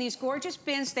everything in these gorgeous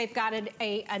bins. They've got an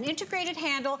integrated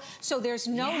handle, so there's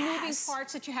no moving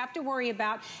parts that you have to worry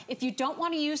about. If you don't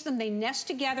want to use them, they nest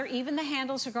together. Even the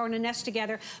handles are going to nest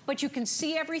together, but you can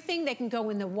see everything. They can go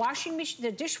in the washing machine,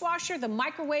 the dishwasher, the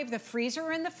microwave, the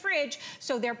freezer, and the fridge,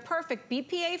 so they're perfect,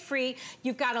 BPA free.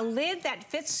 You've got a lid that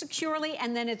fits securely,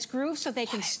 and then it's grooved so they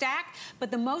can stack. But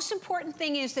the most important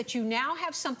thing is that you now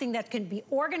have something that can be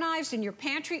organized in your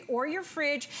pantry or your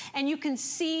fridge, and you can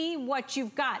see what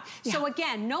you've got. So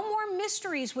again, no more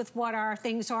mysteries with what our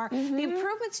things are. The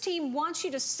improvements team wants you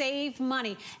to save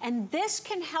money, and this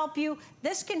can help you,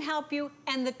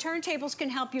 and the turntables can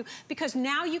help you, because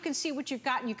now you can see what you've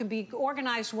got and you can be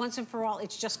organized once and for all.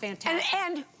 It's just fantastic.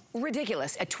 And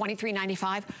ridiculous at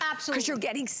 $23.95. Absolutely. Because you're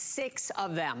getting 6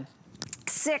 of them.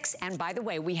 6, and by the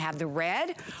way, we have the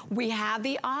red, we have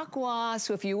the aqua,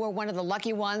 so if you were one of the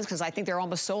lucky ones, because I think they're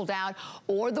almost sold out,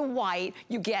 or the white,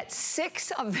 you get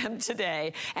 6 of them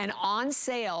today, and on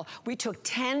sale, we took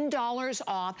 $10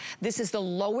 off. This is the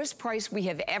lowest price we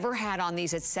have ever had on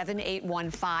these at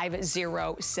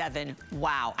 $781,507.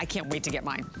 Wow, I can't wait to get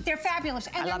mine. They're fabulous,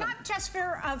 and they're not just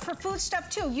for food stuff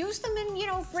too. Use them in,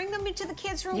 bring them into the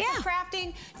kids' room for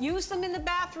crafting, use them in the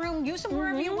bathroom, use them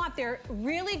wherever you want. They're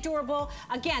really durable.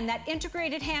 Again, that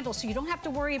integrated handle, so you don't have to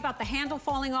worry about the handle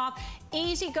falling off.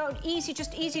 Easy,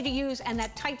 just easy to use, and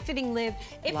that tight-fitting lid.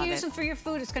 If you use them for your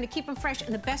food, it's going to keep them fresh,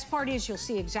 and the best part is you'll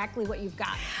see exactly what you've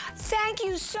got. Thank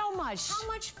you so much. How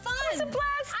much fun. It was a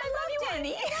blast. I love you,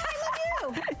 honey. I love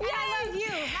you. And I love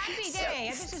you. Happy day.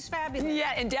 This is fabulous.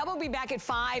 Yeah, and Deb will be back at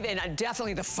 5, and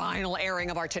definitely the final airing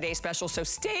of our Today Special, so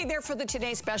stay there for the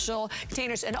Today Special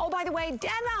containers. And oh, by the way,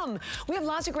 denim. We have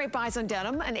lots of great buys on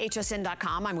denim on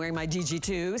hsn.com. I'm wearing my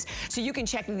DG2s, so you can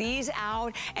check these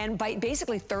out, and by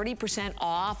basically 30%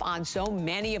 off on so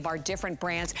many of our different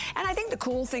brands. And I think the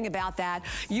cool thing about that,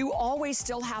 you always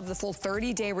still have the full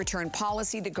 30-day return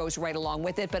policy that goes right along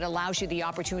with it, but allows you the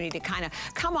opportunity to kind of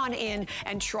come on in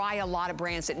and try a lot of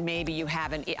brands that maybe you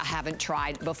haven't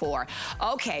tried before.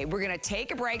 Okay, we're gonna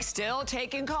take a break, still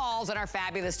taking calls on our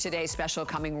fabulous Today Special,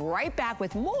 coming right back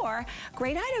with more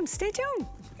great items. Stay tuned.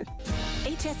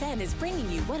 HSN is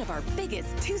bringing you one of our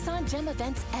biggest Tucson Gem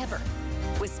events ever,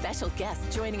 with special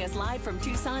guests joining us live from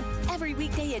Tucson every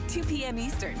weekday at 2 p.m.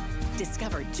 Eastern.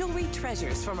 Discover jewelry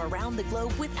treasures from around the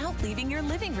globe without leaving your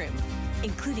living room,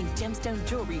 including gemstone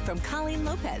jewelry from Colleen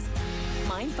Lopez,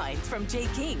 mine finds from Jay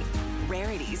King,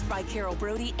 rarities by Carol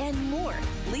Brody, and more,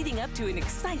 leading up to an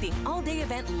exciting all-day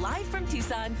event live from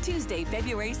Tucson, Tuesday,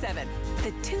 February 7th.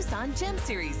 The Tucson Gem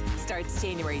Series starts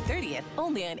January 30th,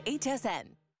 only on HSN.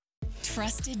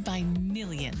 Trusted by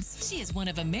millions, she is one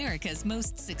of America's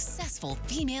most successful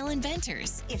female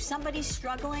inventors. If somebody's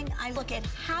struggling, I look at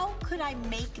how could I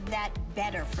make that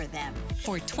better for them.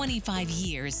 For 25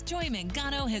 years, Joy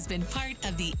Mangano has been part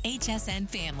of the HSN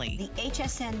family. The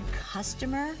HSN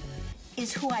customer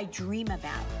is who I dream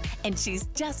about. And she's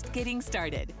just getting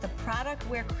started. The product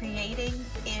we're creating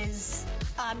is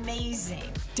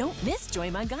amazing. Don't miss Joy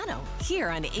Mangano here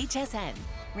on HSN.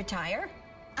 Retire?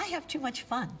 I have too much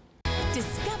fun.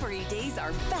 Discovery Days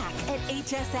are back at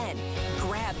HSN.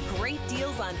 Grab great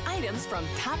deals on items from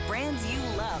top brands you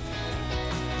love,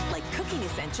 like cooking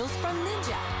essentials from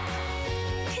Ninja,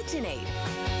 KitchenAid,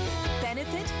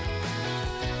 Benefit,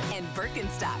 and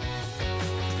Birkenstock.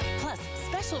 Plus,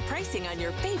 special pricing on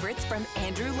your favorites from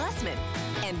Andrew Lessman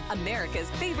and America's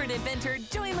favorite inventor,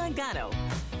 Joy Mangano.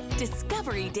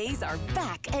 Discovery Days are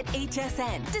back at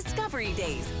HSN. Discovery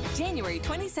Days, January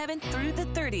 27th through the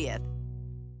 30th.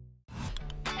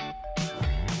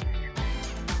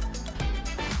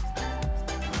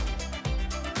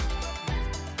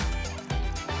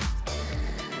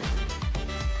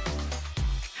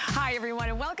 Hi, everyone,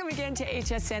 and welcome again to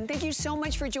HSN. Thank you so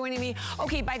much for joining me.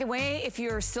 Okay, by the way, if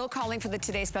you're still calling for the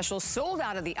Today Special, sold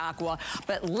out of the Aqua,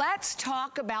 but let's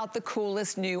talk about the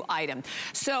coolest new item.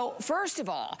 So, first of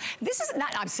all, this is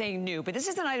not, I'm saying new, but this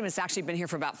is an item that's actually been here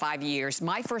for about 5 years.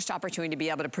 My first opportunity to be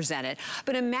able to present it.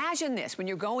 But imagine this, when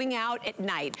you're going out at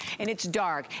night and it's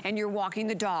dark and you're walking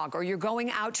the dog, or you're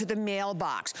going out to the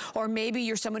mailbox, or maybe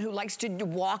you're someone who likes to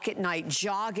walk at night,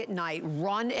 jog at night,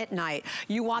 run at night.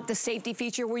 You want the safety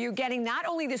feature where you're getting not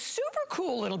only the super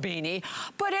cool little beanie,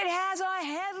 but it has a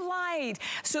headlight.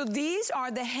 So these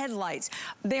are the headlights.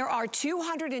 There are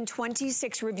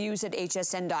 226 reviews at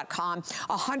hsn.com.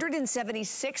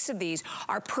 176 of these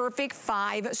are perfect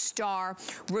 5-star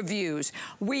reviews.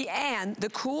 And the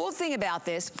cool thing about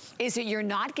this is that you're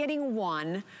not getting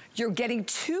one, you're getting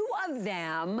 2 of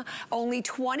them, only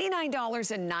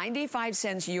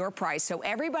 $29.95 your price. So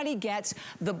everybody gets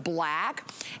the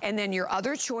black, and then your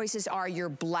other choices are your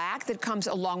black that comes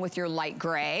along with your light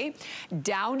gray.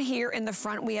 Down here in the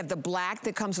front, we have the black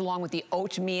that comes along with the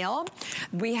oatmeal.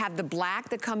 We have the black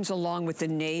that comes along with the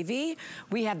navy.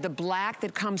 We have the black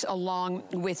that comes along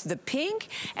with the pink,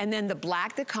 and then the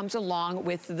black that comes along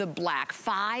with the black.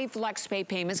 5 flex pay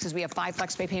payments, because we have 5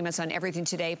 flex pay payments on everything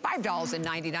today,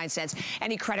 $5.99.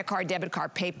 Any credit card, debit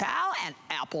card, PayPal, and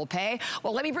Apple Pay.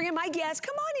 Well, let me bring in my guest.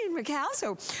 Come on in, Raquel.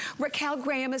 So Raquel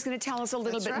Graham is going to tell us a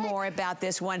little bit more about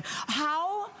this one.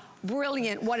 How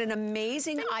brilliant, what an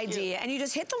amazing idea. And you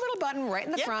just hit the little button right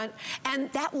in the front,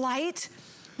 and that light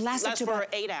lasts for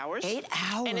 8 hours. 8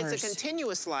 hours. And it's a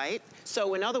continuous light.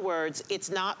 So in other words, it's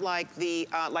not like the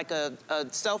like a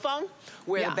cell phone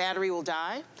where the battery will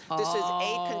die. This is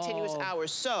 8 continuous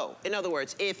hours. So in other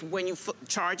words, if when you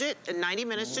charge it, 90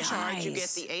 minutes to charge, you get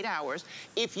the 8 hours.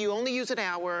 If you only use an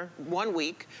hour 1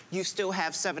 week, you still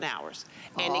have 7 hours.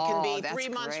 And it can be 3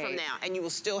 months from now, and you will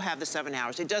still have the 7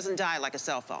 hours. It doesn't die like a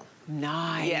cell phone.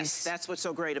 Nice. Yes, that's what's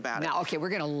so great about it. Now, okay, we're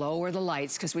going to lower the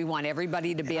lights because we want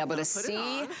everybody to be able to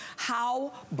see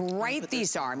how bright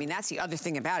these are. I mean, that's the other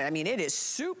thing about it. I mean, it is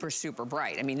super, super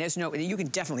bright. I mean, there's no, you can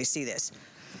definitely see this.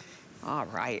 All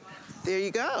right. There you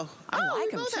go. I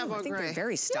like them too. I think they're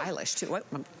very stylish too. What?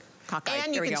 Cockeyed.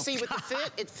 And you can see with the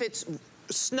fit, it fits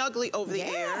snugly over the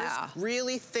ears.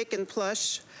 Really thick and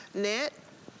plush knit.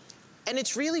 And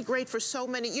it's really great for so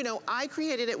many, you know, I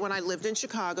created it when I lived in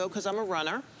Chicago because I'm a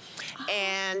runner.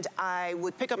 And I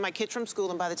would pick up my kids from school,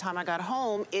 and by the time I got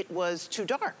home, it was too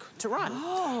dark to run.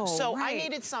 So I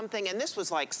needed something, and this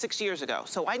was like 6 years ago.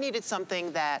 So I needed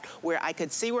something that where I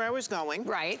could see where I was going.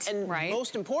 And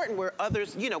most important, where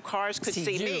others, you know, cars could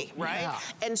see me, right?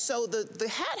 And so the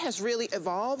hat has really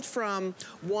evolved from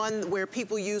one where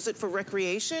people use it for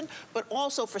recreation, but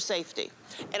also for safety.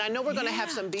 And I know we're gonna have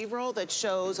some B-roll that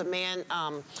shows a man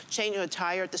changing a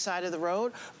tire at the side of the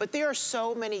road, but there are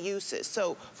so many uses.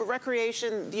 So for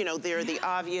recreation, you know, there are the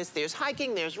obvious, there's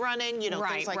hiking, there's running, you know,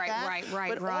 things like that.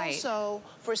 But also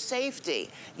for safety,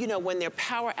 you know, when there are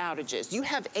power outages, you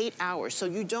have 8 hours, so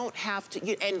you don't have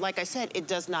to, and like I said, it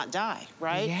does not die,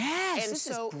 right? Yes, and this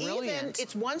so is brilliant. Even,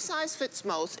 it's one size fits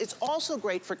most. It's also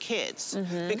great for kids,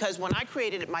 because when I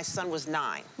created it, my son was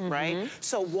 9, right?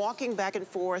 So walking back and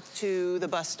forth to the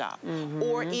bus stop,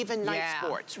 or even night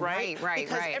sports, right?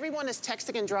 Because everyone is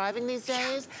texting and driving these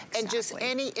days, and just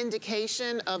any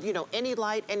indication of, you know, any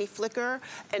light, any flicker,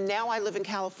 and now I live in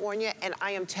California, and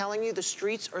I am telling you, the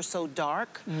streets are so dark,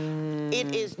 dark.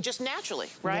 It is just naturally,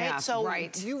 right? Yeah, so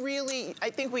right. you really, I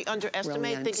think we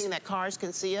underestimate thinking that cars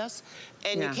can see us,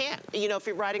 and you can't. You know, if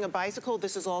you're riding a bicycle,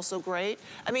 this is also great.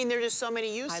 I mean, there's just so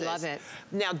many uses. I love it.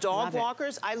 Now, dog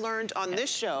walkers, I learned on this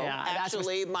show,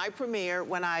 actually, my premiere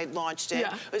when I launched it,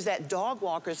 was that dog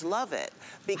walkers love it,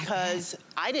 because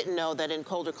I didn't know that in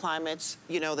colder climates,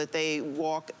 you know, that they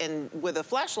walk and with a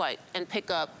flashlight and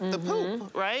pick up the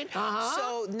poop, right?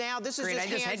 So now this is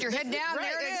just head your head down,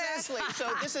 there it is. Exactly. So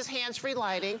this is hands-free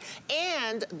lighting,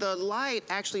 and the light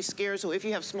actually scares away, if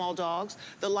you have small dogs,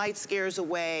 the light scares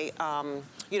away,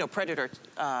 you know, predator.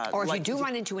 Or if you do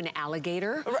run into an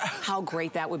alligator, how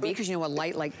great that would be, because you know a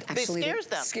light like actually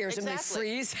scares them, they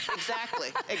freeze. Exactly,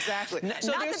 exactly.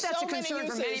 So not that that's a concern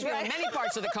for many people in many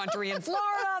parts of the country. In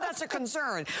Florida, that's a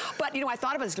concern. But you know, I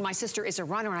thought about this because my sister is a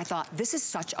runner, and I thought this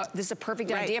is a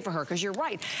perfect idea for her, because you're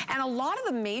right. And a lot of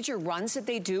the major runs that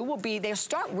they do will be, they'll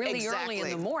start really early in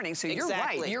the morning. So you're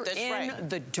right, you're in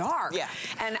the dark.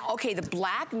 And okay, the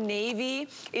black navy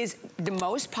is the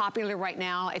most popular right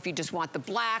now. If you just want the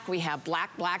black, we have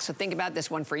black. So think about this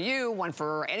one for you, one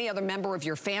for any other member of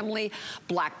your family.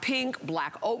 Black pink,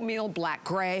 black oatmeal, black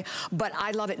gray. But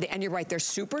I love it. And you're right, they're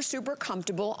super, super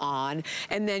comfortable on.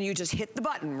 And then you just hit the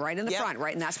button right in the front,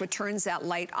 right? And that's what turns that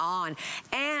light on.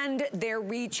 And they're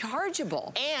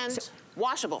rechargeable. And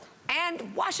washable.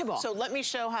 And washable. So let me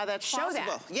show how that's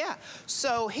possible. Yeah.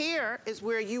 So here is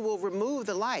where you will remove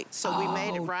the light. So we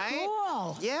made it, right?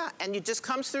 Cool. Yeah, and it just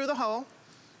comes through the hole.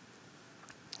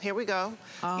 Here we go.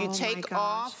 You take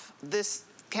off this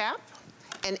cap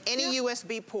and any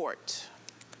USB port.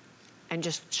 And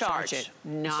just charge it.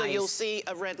 Nice. So you'll see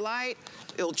a red light.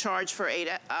 It'll charge for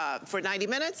 90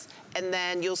 minutes, and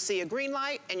then you'll see a green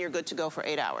light, and you're good to go for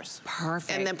 8 hours.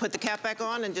 Perfect. And then put the cap back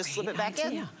on and just slip it back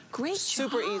in. Great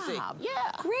Super easy.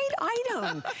 Yeah. Great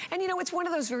item. And you know, it's one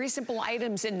of those very simple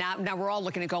items, and now we're all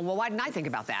looking at going, well, why didn't I think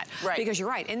about that? Right. Because you're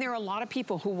right. And there are a lot of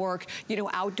people who work, you know,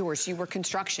 outdoors. You work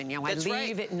construction. You know, I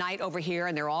leave at night over here,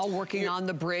 and they're all working on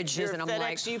the bridges, and I'm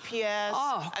like, FedEx, UPS.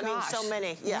 Oh, I mean, so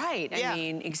many. Right. I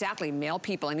mean, exactly. Male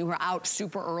people, and who are out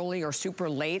super early or super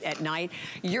late at night.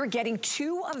 You're getting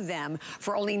 2 of them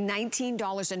for only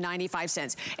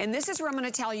 $19.95. And this is where I'm going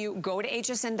to tell you, go to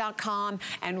hsn.com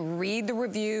and read the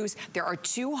reviews. There are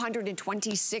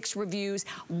 226 reviews.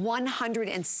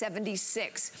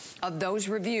 176 of those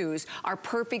reviews are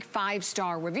perfect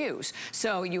 5-star reviews.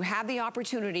 So you have the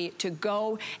opportunity to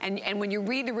go, and when you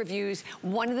read the reviews,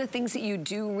 one of the things that you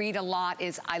do read a lot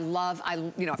is,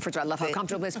 you know, first of all, I love how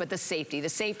comfortable it is, but the safety,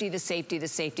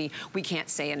 we can't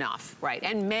say enough, right?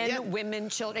 And men, women,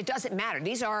 children, it doesn't matter.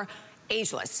 These are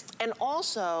ageless. And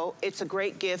also, it's a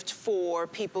great gift for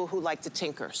people who like to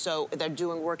tinker. So they're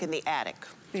doing work in the attic.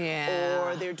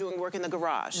 Or they're doing work in the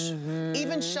garage.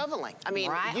 Even shoveling. I mean,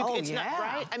 it's not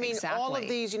right. I mean, all of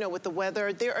these, you know, with the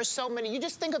weather, there are so many. You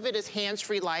just think of it as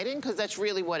hands-free lighting, because that's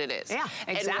really what it is. Yeah,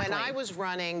 exactly. And when I was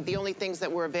running, the only things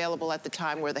that were available at the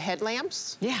time were the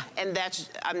headlamps. And that's,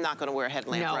 I'm not going to wear a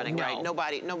headlamp running, right?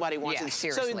 Nobody wants it.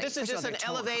 Seriously. So this is just an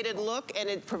elevated look, and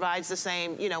it provides the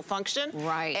same, you know, function.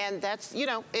 Right. And that's, you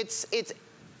know, it's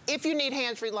if you need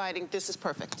hands-free lighting, this is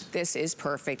perfect. This is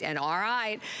perfect. And all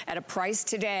right, at a price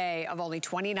today of only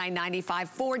 $29.95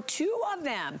 for 2 of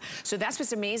them. So that's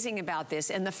what's amazing about this.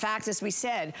 And the fact, as we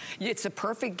said, it's a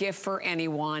perfect gift for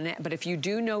anyone. But if you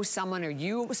do know someone, or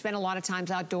you spend a lot of times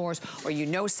outdoors, or you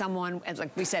know someone, and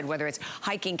like we said, whether it's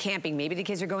hiking, camping, maybe the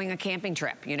kids are going on a camping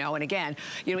trip, you know, and again,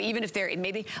 you know, even if they're,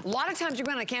 maybe, a lot of times you're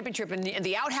going on a camping trip and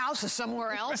the outhouse is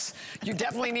somewhere else, you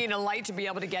definitely need a light to be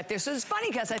able to get there. So it's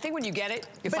funny, because I think when you get it,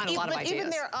 you find a lot of ideas. But even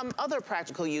there are other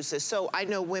practical uses. So I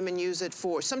know women use it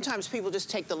for, sometimes people just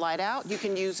take the light out. You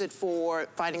can use it for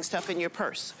finding stuff in your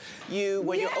purse.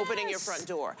 When you're opening your front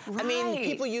door. I mean,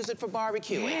 people use it for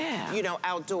barbecuing, you know,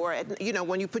 outdoor. And, you know,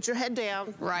 when you put your head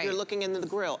down, you're looking into the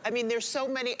grill. I mean, there's so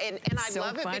many, and I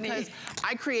love it because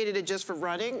I created it just for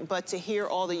running, but to hear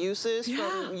all the uses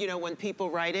from, you know, when people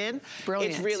write in,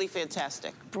 it's really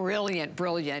fantastic. Brilliant,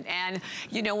 brilliant. And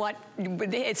you know what?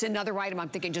 It's another item I'm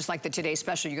thinking, just like the Today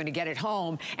Special, you're going to get it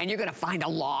home, and you're going to find a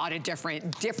lot of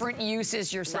different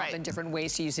uses yourself and different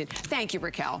ways to use it. Thank you,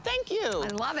 Raquel. Thank you. I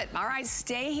love it. All right,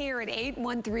 stay here at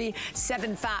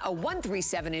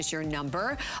 813-137 is your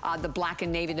number. The black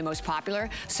and navy, the most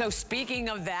popular. So speaking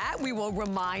of that, we will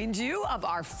remind you of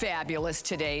our fabulous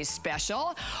Today's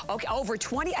Special. Okay, over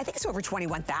 20, I think it's over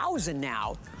 21,000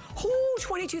 now. Ooh,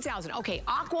 22,000. Okay,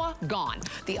 Aqua gone.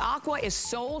 The Aqua is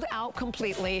sold out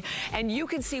completely, and you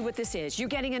can see what this is. You're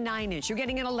getting a 9-inch. You're getting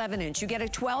getting an 11-inch, you get a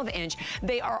 12-inch.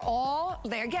 They are all,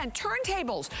 they're again,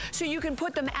 turntables. So you can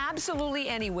put them absolutely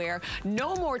anywhere.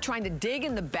 No more trying to dig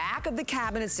in the back of the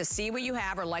cabinets to see what you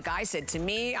have, or like I said, to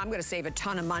me, I'm gonna save a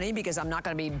ton of money because I'm not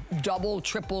gonna be double,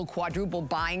 triple, quadruple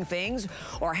buying things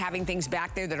or having things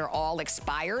back there that are all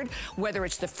expired. Whether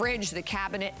it's the fridge, the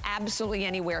cabinet, absolutely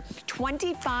anywhere.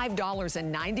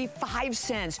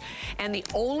 $25.95. And the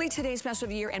only today's special of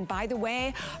the year, and by the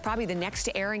way, probably the next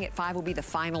to airing at 5 will be the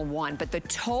final one. But the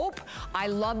taupe, I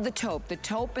love the taupe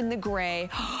in the gray.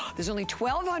 There's only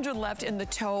 1,200 left in the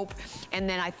taupe, and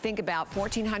then I think about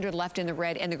 1,400 left in the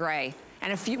red and the gray.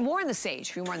 And a few more in the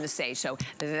sage, So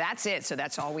that's it, so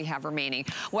that's all we have remaining.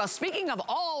 Well, speaking of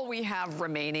all we have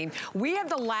remaining, we have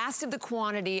the last of the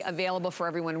quantity available for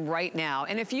everyone right now.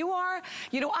 And if you are,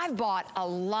 you know, I've bought a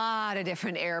lot of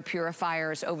different air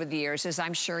purifiers over the years, as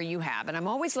I'm sure you have. And I'm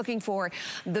always looking for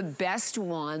the best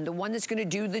one, the one that's gonna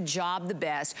do the job the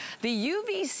best. The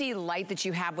UVC light that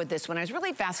you have with this one, I was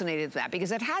really fascinated with that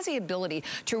because it has the ability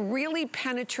to really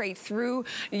penetrate through,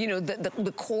 you know,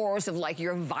 the cores of like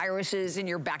your viruses and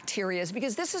your bacteria,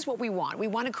 because this is what we want. We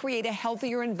want to create a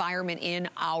healthier environment in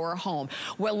our home.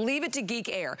 Well, leave it to Geek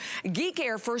Air. Geek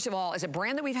Air, first of all, is a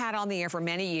brand that we've had on the air for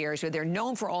many years. They're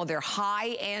known for all their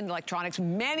high-end electronics.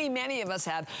 Many of us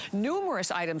have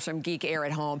numerous items from Geek Air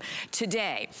at home.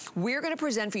 Today, we're going to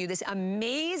present for you this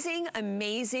amazing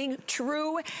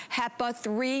true HEPA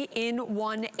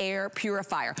 3-in-1 air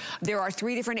purifier. There are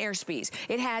 3 different air speeds.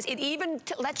 It even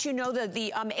lets you know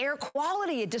the air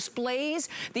quality. It displays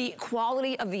the quality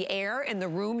of the air in the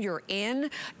room you're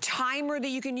in, timer that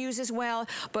you can use as well,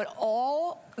 but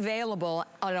all available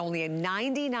at only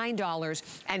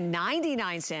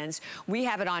 $99.99. We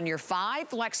have it on your 5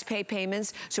 flex pay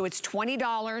payments, so it's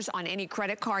 $20 on any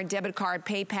credit card, debit card,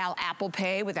 PayPal, Apple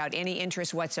Pay without any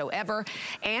interest whatsoever,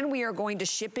 and we are going to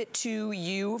ship it to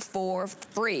you for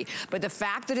free. But the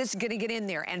fact that it's gonna get in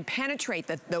there and penetrate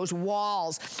those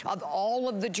walls of all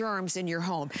of the germs in your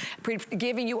home,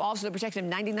 giving you also the protection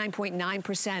of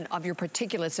 99.9% of your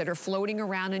particulates that are floating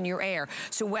around in your air.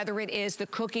 So whether it is the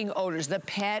cooking odors, the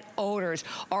pet odors,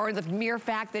 or the mere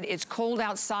fact that it's cold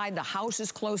outside, the house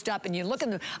is closed up, and you look in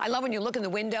the, I love when you look in the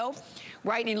window,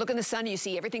 right, and you look in the sun, and you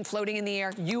see everything floating in the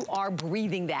air, you are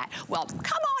breathing that. Well,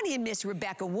 come on in, Miss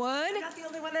Rebecca Wood. You're not the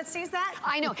only one that sees that.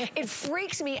 I know, it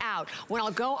freaks me out when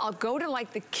I'll go to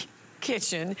like the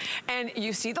kitchen, and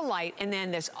you see the light, and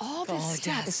then there's all this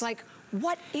stuff. Yes. It's like,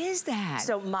 what is that?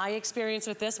 So my experience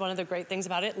with this, one of the great things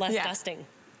about it, less dusting.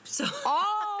 So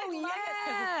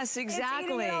yes,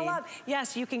 exactly. It's eating it all up.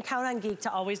 Yes, you can count on Geek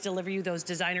to always deliver you those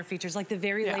designer features, like the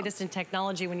very latest in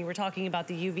technology when you were talking about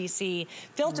the UVC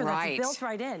filter that's built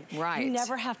right in. Right. You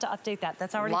never have to update that.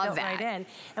 That's already built right in.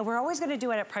 And we're always going to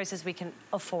do it at prices we can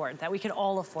afford, that we can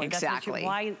all afford. Exactly. That's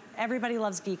why everybody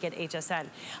loves Geek at HSN.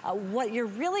 What you're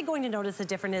really going to notice the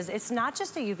difference is it's not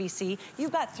just a UVC.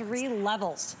 You've got 3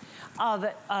 levels of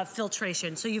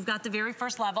filtration. So you've got the very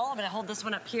first level. I'm going to hold this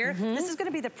one up here. This is going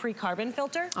to be the pre-carbon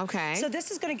filter. Okay. So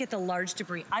this is going to get the large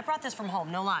debris. I brought this from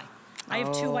home, no lie. I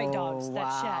have 2 white dogs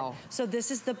that shed. So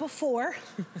this is the before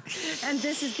and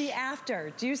this is the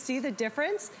after. Do you see the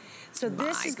difference? So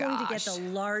this is going to get the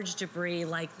large debris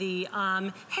like the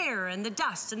hair and the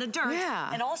dust and the dirt.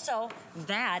 Yeah. And also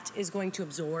that is going to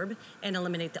absorb and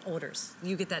eliminate the odors.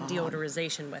 You get that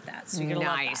deodorization with that. So you're going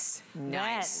to love that.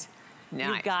 Nice.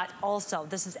 You've got also,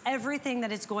 this is everything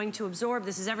that it's going to absorb.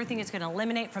 This is everything it's going to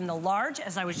eliminate from the large,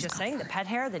 as I was just saying, the pet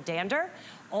hair, the dander,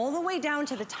 all the way down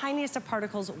to the tiniest of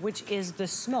particles, which is the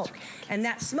smoke. And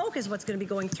that smoke is what's going to be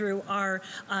going through our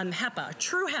HEPA,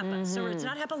 true HEPA. So it's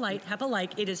not HEPA light,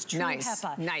 HEPA-like, it is true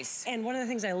HEPA. Nice. And one of the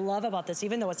things I love about this,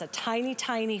 even though it's a tiny,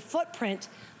 tiny footprint,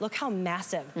 look how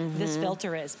massive this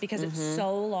filter is because it's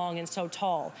so long and so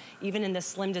tall, even in this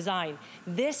slim design.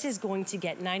 This is going to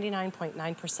get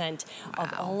 99.9%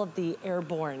 of all of the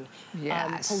airborne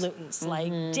pollutants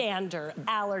like dander,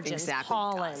 allergens,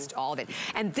 pollen. Dust, all of it.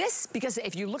 And this, because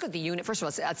if you look at the unit, first of all,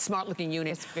 it's a smart looking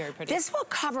unit. It's very pretty. This will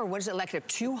cover, what is it, like a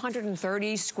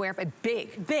 230 square feet,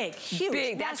 big. Big, huge.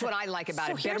 Big, that's what I like about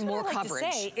it, better, more coverage. What I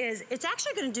like to say is it's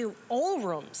actually going to do all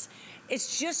rooms.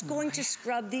 It's just going to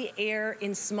scrub the air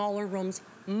in smaller rooms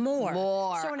more.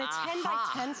 So in a 10 by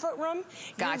 10 foot room,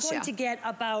 you're going to get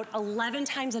about 11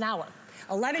 times an hour.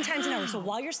 11 times an hour. So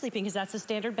while you're sleeping, because that's the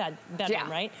standard bedroom,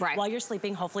 right? While you're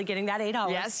sleeping, hopefully getting that 8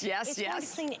 hours. It's going to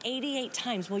clean 88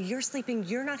 times. While you're sleeping,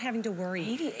 you're not having to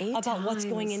worry about what's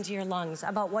going into your lungs,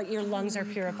 about what your lungs are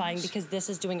purifying, because this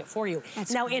is doing it for you.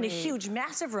 Now, in a huge,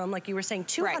 massive room, like you were saying,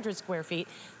 200 square feet,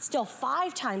 still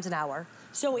 5 times an hour.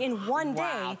 So in one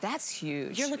day, that's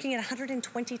huge. You're looking at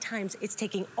 120 times. It's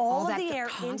taking all of the air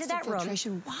into that room.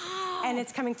 and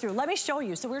it's coming through. Let me show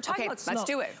you. So we were talking about smoke. Let's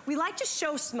do it. We like to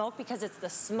show smoke because it's the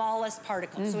smallest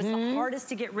particle, so it's the hardest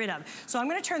to get rid of. So I'm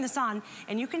gonna turn this on,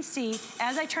 and you can see,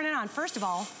 as I turn it on, first of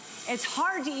all, it's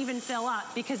hard to even fill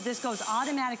up because this goes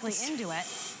automatically into it.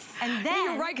 And then...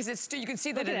 You're right, because you can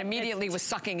see that it immediately was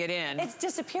sucking it in. It's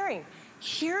disappearing.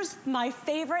 Here's my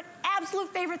favorite,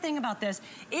 absolute favorite thing about this.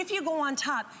 If you go on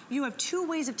top, you have two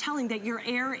ways of telling that your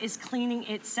air is cleaning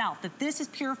itself, that this is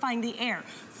purifying the air.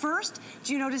 First,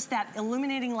 do you notice that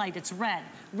illuminating light? It's red.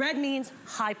 Red means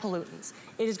high pollutants.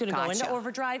 It is gonna go into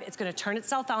overdrive, it's gonna turn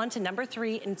itself on to number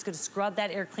 3, and it's gonna scrub that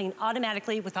air clean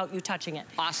automatically without you touching it.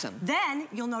 Awesome. Then,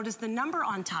 you'll notice the number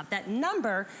on top. That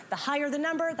number, the higher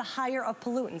of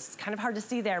pollutants. It's kind of hard to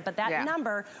see there, but that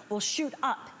number will shoot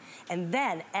up. And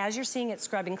then, as you're seeing it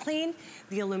scrubbing clean,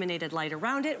 the illuminated light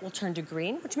around it will turn to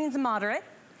green, which means moderate.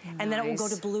 And then it will go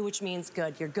to blue, which means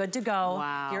good. You're good to go.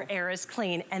 Wow. Your air is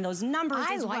clean. And those numbers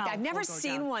as well. I've never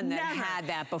seen one that had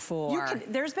that before.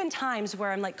 There's been times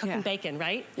where I'm like cooking bacon,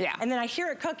 right? Yeah. And then I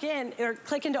hear it cook in, or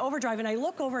click into overdrive, and I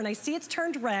look over and I see it's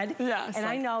turned red. Yeah. And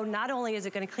I know not only is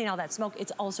it going to clean all that smoke,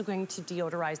 it's also going to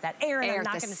deodorize that air, and I'm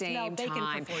not going to smell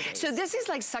bacon for 4 days. So this is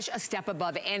like such a step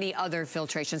above any other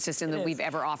filtration system that we've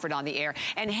ever offered on the air.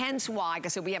 And hence why, like I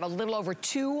said, we have a little over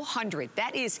 200.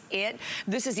 That is it.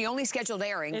 This is the only scheduled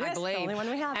airing, I believe. The only one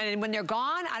we have. And when they're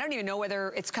gone, I don't even know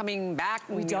whether it's coming back.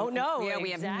 We don't know. Yeah,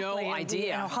 we have no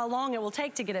idea. And how long it will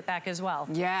take to get it back as well.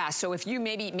 Yeah, so if you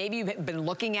maybe you've been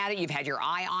looking at it, you've had your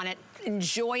eye on it,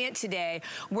 enjoy it today.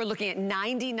 We're looking at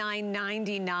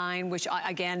 $99.99, which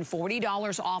again,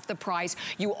 $40 off the price.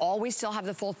 You always still have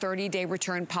the full 30-day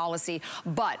return policy,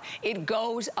 but it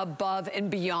goes above and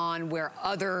beyond where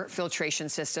other filtration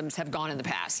systems have gone in the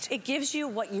past. It gives you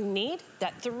what you need,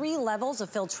 that 3 levels of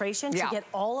filtration to get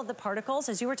all of the particles.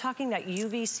 As you were talking, that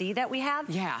UVC that we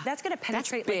have, that's gonna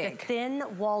penetrate like the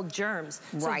thin-walled germs.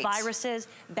 So viruses,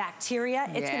 bacteria,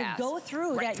 it's gonna go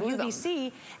through that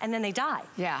UVC and then they die.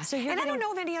 Yeah. So and I don't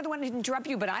know if any other one to interrupt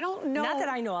you, but I don't know. Not that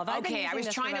I know of. Okay, I was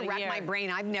trying to wrap my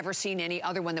brain. I've never seen any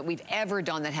other one that we've ever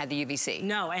done that had the UVC.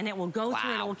 No, and it will go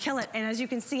through and it will kill it. And as you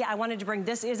can see, I wanted to bring,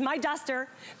 this is my duster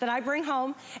that I bring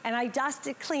home, and I dust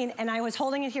it clean, and I was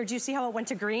holding it here. Do you see how it went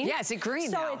to green? Yes, it's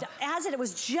green now. So as it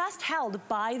was just held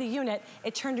by the unit,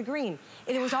 it turned to green.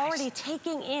 It was already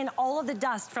taking in all of the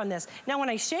dust from this. Now when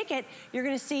I shake it, you're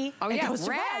gonna see it goes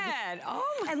to red.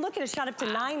 Oh. And look at it, shot up to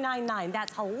 999.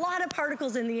 That's a lot of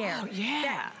particles in the air. Oh,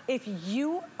 yeah. If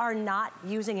you are not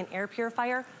using an air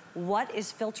purifier, what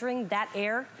is filtering that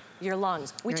air? Your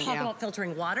lungs. We talk about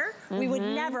filtering water. We would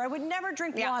never, I would never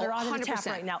drink water out of the tap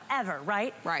right now, ever,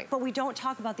 right? Right. But we don't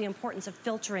talk about the importance of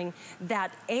filtering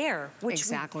that air, which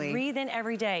we breathe in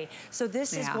every day. So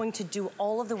this is going to do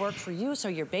all of the work for you. So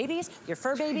your babies, your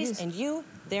fur babies, and you,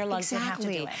 their lungs have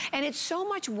to do it. And it's so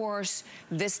much worse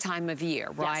this time of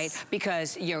year, right? Yes.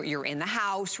 Because you're in the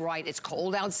house, right? It's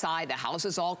cold outside. The house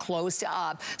is all closed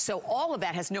up. So all of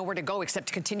that has nowhere to go except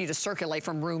to continue to circulate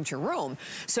from room to room.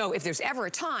 So if there's ever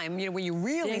a time, you know, when you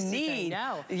really need,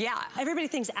 everybody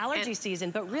thinks allergy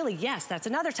season, but really, yes, that's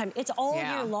another time. It's all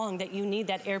year long that you need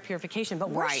that air purification, but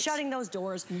we're shutting those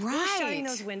doors, we're shutting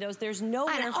those windows. There's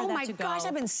nowhere for that to go. Oh my gosh,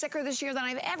 I've been sicker this year than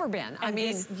I've ever been. I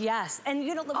mean, yes, and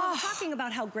you know, we're talking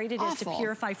about how great it is to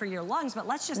purify for your lungs, but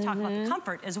let's just talk about the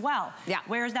comfort as well. Yeah.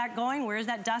 Where is that going? Where is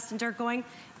that dust and dirt going?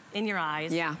 In your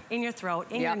eyes, in your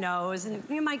throat, in your nose, and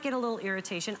you might get a little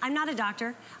irritation. I'm not a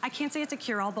doctor. I can't say it's a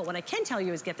cure-all, but what I can tell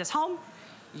you is get this home,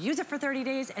 use it for 30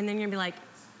 days, and then you're gonna be like,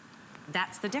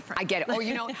 that's the difference. I get it. Or,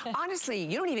 you know, honestly,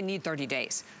 you don't even need 30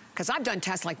 days. Because I've done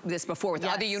tests like this before with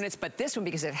other units, but this one,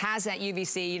 because it has that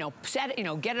UVC, you know, set it, you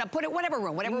know, get it up, put it, whatever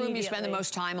room you spend the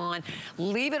most time on,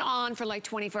 leave it on for like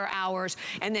 24 hours,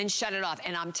 and then shut it off.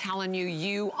 And I'm telling you,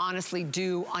 you honestly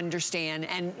do understand,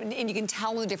 and you can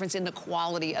tell the difference in the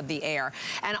quality of the air.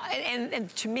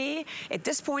 And to me, at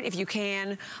this point, if you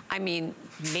can, I mean,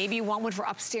 maybe you want one for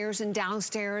upstairs and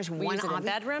downstairs. We use it in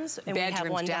bedrooms, and we have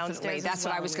one downstairs. That's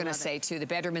what I was going to say too, the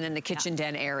bedroom and then the kitchen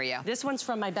den area. This one's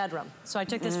from my bedroom. So I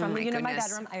took this from the my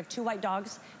bedroom. I have 2 white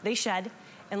dogs. They shed.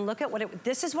 And look at what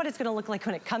this is what it's gonna look like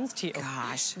when it comes to you.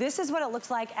 Gosh. This is what it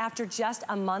looks like after just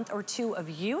a month or 2 of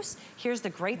use. Here's the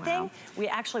great thing. We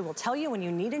actually will tell you when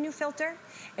you need a new filter.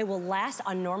 It will last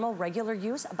on normal, regular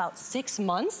use about 6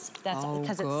 months. That's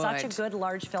because it's such a good,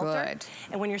 large filter.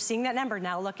 And when you're seeing that number,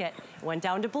 now look at, it went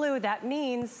down to blue. That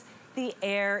means the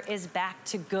air is back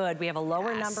to good. We have a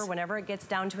lower number whenever it gets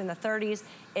down to in the 30s.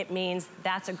 It means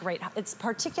that's a great, it's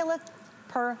particulate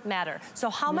per matter. So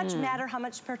how much matter, how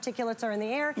much particulates are in the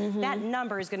air, that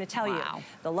number is gonna tell you.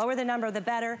 The lower the number, the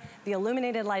better. The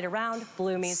illuminated light around,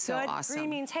 blue means good. Awesome. Green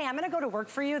means, hey, I'm gonna go to work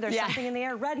for you. There's something in the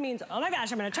air. Red means, oh my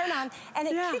gosh, I'm gonna turn on. And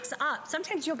it kicks up.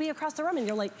 Sometimes you'll be across the room and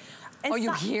you're like, and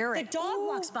you hear it. The dog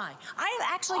walks by. I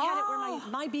have actually had it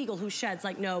where my beagle, who sheds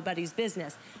like nobody's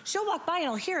business, she'll walk by and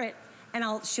I'll hear it,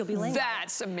 and she'll be laying.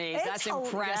 That's amazing. That's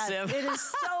impressive. Yes, it is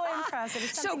so impressive.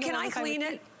 So can I clean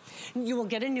it? You will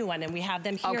get a new one, and we have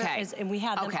them here, and we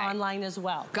have them online as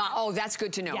well. Oh, that's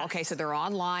good to know. Yes. Okay, so they're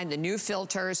online, the new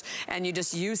filters, and you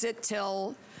just use it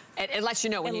till it lets you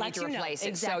know when you need to replace it.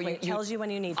 Exactly. So it tells you when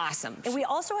you need it. Awesome. And we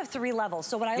also have 3 levels.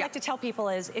 So what I like to tell people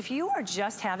is, if you are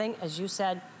just having, as you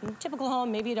said, typical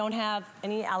home, maybe you don't have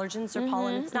any allergens or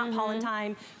pollen, it's not pollen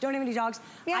time, don't have any dogs.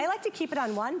 I like to keep it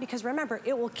on 1 because remember,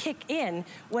 it will kick in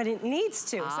when it needs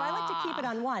to. So I like to keep it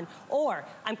on 1. Or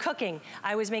I'm cooking.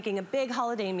 I was making a big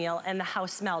holiday meal and the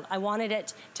house smelled. I wanted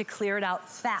it to clear it out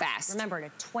fast. Remember, in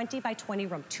a 20 by 20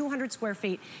 room, 200 square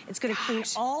feet, it's gonna clean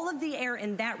all of the air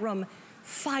in that room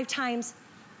 5 times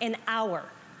an hour,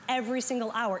 every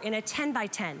single hour. In a 10 by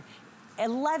 10,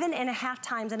 11.5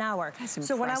 times an hour. That's impressive.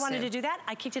 So when I wanted to do that,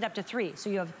 I kicked it up to 3.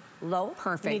 So you have low,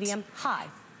 medium, high.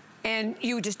 And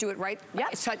you just do it right? Yeah.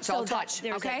 It's all touch,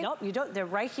 okay? Nope, you don't. They're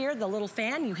right here, the little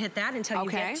fan, you hit that until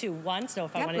you get to 1. So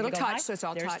if I wanted to go high, so it's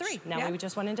all there's touch. 3. Now we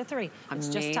just went into 3. Amazing.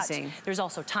 It's just touch. There's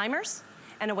also timers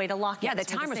and a way to lock it. Yeah, the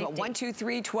timer's what, 1, 2,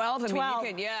 3, 12? I mean,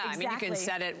 you can, I mean, you can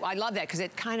set it. I love that because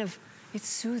it kind of, it's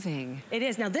soothing. It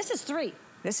is. Now this is 3.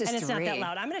 This is 3. And it's not that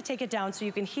loud. I'm gonna take it down so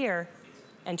you can hear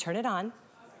and turn it on.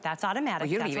 That's automatic.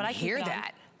 Oh, you don't That's even what I hear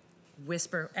that.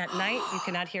 Whisper. At night, you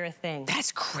cannot hear a thing.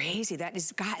 That's crazy. That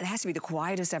has to be the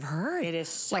quietest I've heard. It is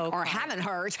so or haven't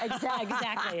heard.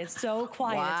 Exactly. It's so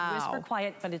quiet. Wow. It's whisper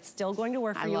quiet, but it's still going to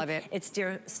work for you. I love it. It's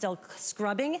still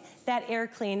scrubbing that air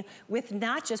clean with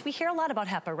not just, we hear a lot about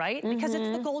HEPA, right? Because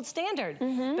it's the gold standard.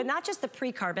 But not just the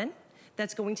pre-carbon.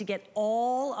 That's going to get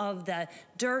all of the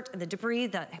dirt, the debris,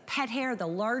 the pet hair, the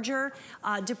larger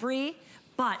debris,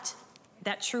 but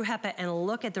that true HEPA, and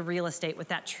look at the real estate with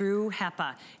that true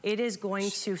HEPA. It is going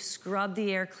to scrub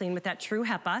the air clean with that true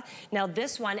HEPA. Now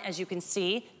this one, as you can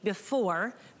see,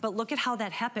 before, but look at how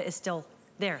that HEPA is still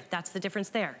there. That's the difference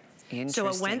there. So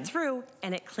it went through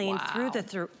and it cleaned through the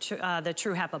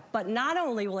true HEPA. But not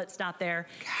only will it stop there,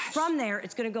 from there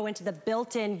it's gonna go into the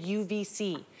built-in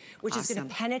UVC, which is gonna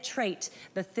penetrate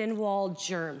the thin wall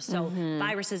germs. So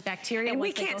viruses, bacteria. And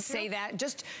we can't say that,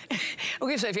 just,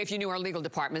 okay, so if you knew our legal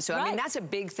department. So I mean, that's a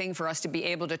big thing for us to be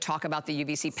able to talk about the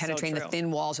UVC penetrating the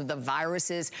thin walls of the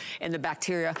viruses and the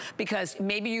bacteria, because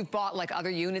maybe you've bought like other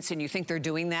units and you think they're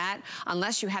doing that.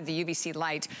 Unless you have the UVC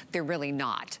light, they're really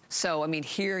not. So I mean,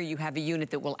 here you have a unit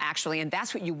that will actually, and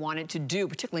that's what you want it to do,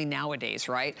 particularly nowadays,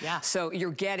 right? Yeah. So you're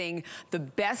getting the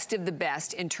best of the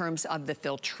best in terms of the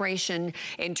filtration,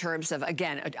 in terms of,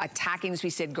 again, attacking, as we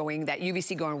said, that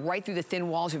UVC going right through the thin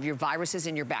walls of your viruses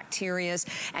and your bacterias.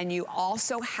 And you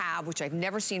also have, which I've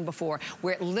never seen before,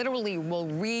 where it literally will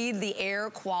read the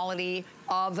air quality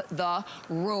of the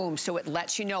room, so it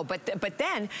lets you know. But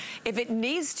then, if it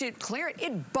needs to clear it,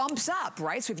 it bumps up,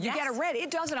 right? So if you get a red,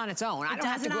 it does it on its own. I don't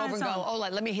have to go over and go, oh,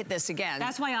 let me hit this again.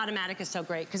 That's why automatic is so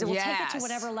great, because it will take it to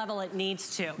whatever level it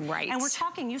needs to. Right. And we're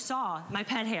talking, you saw my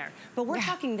pet hair, but we're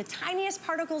talking the tiniest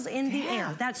particles in the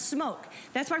air. That's smoke.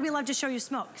 That's why we love to show you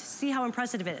smoke. See how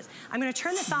impressive it is. I'm gonna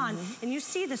turn this on, and you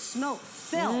see the smoke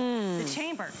fill the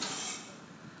chamber.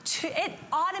 It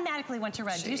automatically went to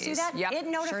red. Do you see that? Yep, it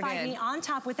notified me on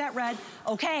top with that red,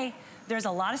 okay, there's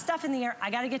a lot of stuff in the air. I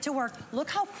got to get to work. Look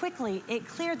how quickly it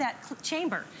cleared that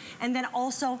chamber. And then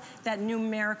also that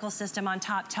numerical system on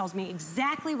top tells me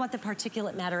exactly what the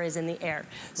particulate matter is in the air.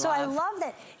 So I love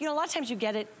that. You know, a lot of times you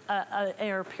get it,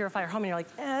 air purifier home and you're like,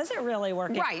 is it really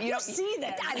working? Right. You see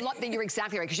that. I love that. You're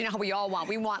exactly right. Because you know how we all want.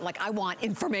 We want, like, I want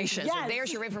information. Yes. So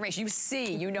there's your information. You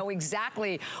see, you know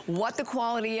exactly what the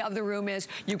quality of the room is.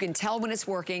 You can tell when it's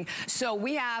working. So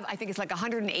we have, I think it's like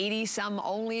 180 some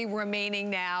only remaining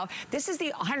now. This is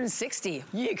the 160.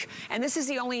 Yeek. And this is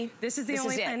the only. This is the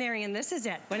only planarian, and this is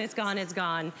it. When it's gone, it's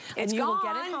gone. It's and you gone. will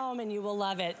get it home and you will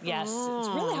love it. Yes. It's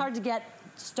really hard to get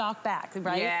stock back,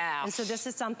 right? Yeah. And so this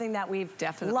is something that we've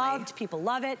loved. People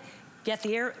love it. Get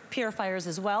the air purifiers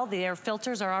as well. The air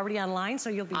filters are already online, so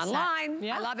you'll be online. set.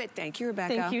 Yeah. I love it. Thank you,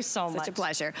 Rebecca. Thank you so much. Such a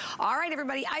pleasure. All right,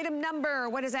 everybody. Item number,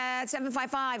 what is that?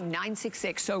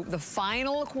 755-966. So the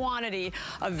final quantity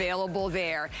available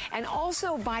there. And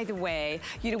also, by the way,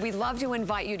 you know, we'd love to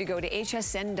invite you to go to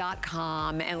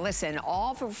hsn.com and listen,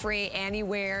 all for free,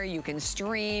 anywhere. You can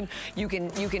stream. You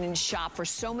can shop for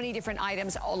so many different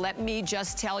items. Oh, let me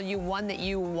just tell you one that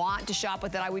you want to shop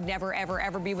with that I would never, ever,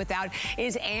 ever be without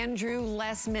is Andrew Andrew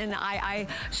Lessman. I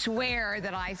swear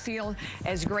that I feel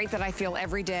as great that I feel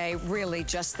every day, really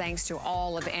just thanks to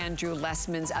all of Andrew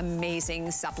Lessman's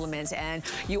amazing supplements. And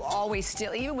you always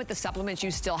still, even with the supplements, you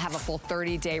still have a full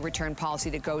 30-day return policy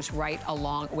that goes right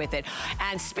along with it.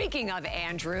 And speaking of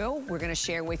Andrew, we're gonna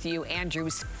share with you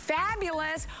Andrew's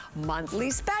fabulous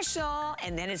monthly special,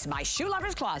 and then it's my shoe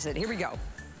lover's closet. Here we go.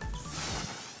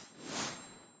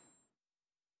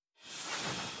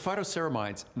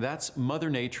 Phytoceramides, that's Mother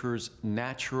Nature's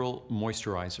natural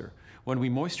moisturizer. When we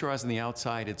moisturize on the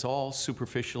outside, it's all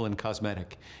superficial and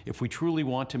cosmetic. If we truly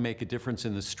want to make a difference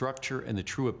in the structure and the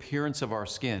true appearance of our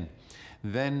skin,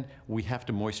 then we have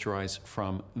to moisturize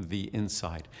from the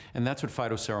inside. And that's what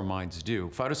phytoceramides do.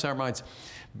 Phytoceramides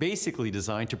basically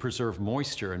designed to preserve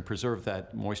moisture and preserve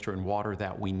that moisture and water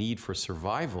that we need for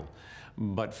survival.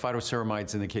 But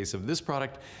phytoceramides, in the case of this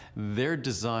product, they're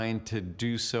designed to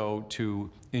do so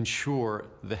to ensure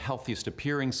the healthiest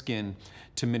appearing skin,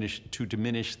 to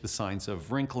diminish the signs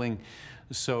of wrinkling.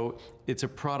 So it's a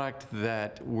product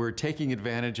that we're taking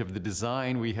advantage of the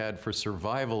design we had for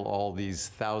survival all these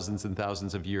thousands and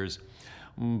thousands of years,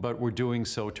 but we're doing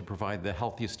so to provide the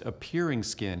healthiest appearing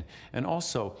skin and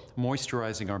also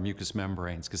moisturizing our mucous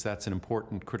membranes, because that's an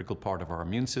important critical part of our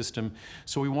immune system.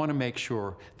 So we want to make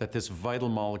sure that this vital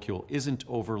molecule isn't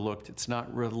overlooked, it's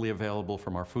not readily available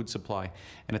from our food supply,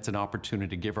 and it's an opportunity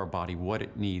to give our body what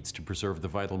it needs to preserve the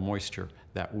vital moisture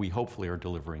that we hopefully are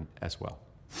delivering as well.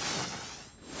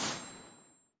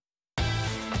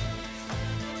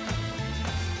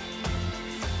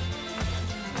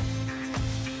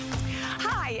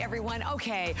 Everyone,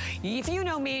 okay, if you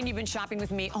know me and you've been shopping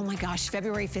with me, oh my gosh,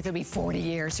 February 5th will be 40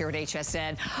 years here at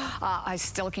HSN. I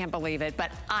still can't believe it,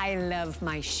 but I love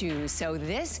my shoes. So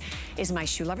this is my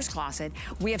shoe lover's closet.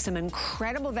 We have some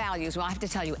incredible values. Well, I have to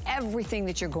tell you, everything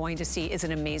that you're going to see is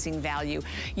an amazing value.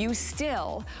 You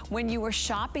still, when you are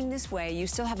shopping this way, you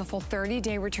still have a full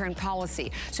 30-day return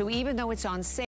policy. So even though it's on sale,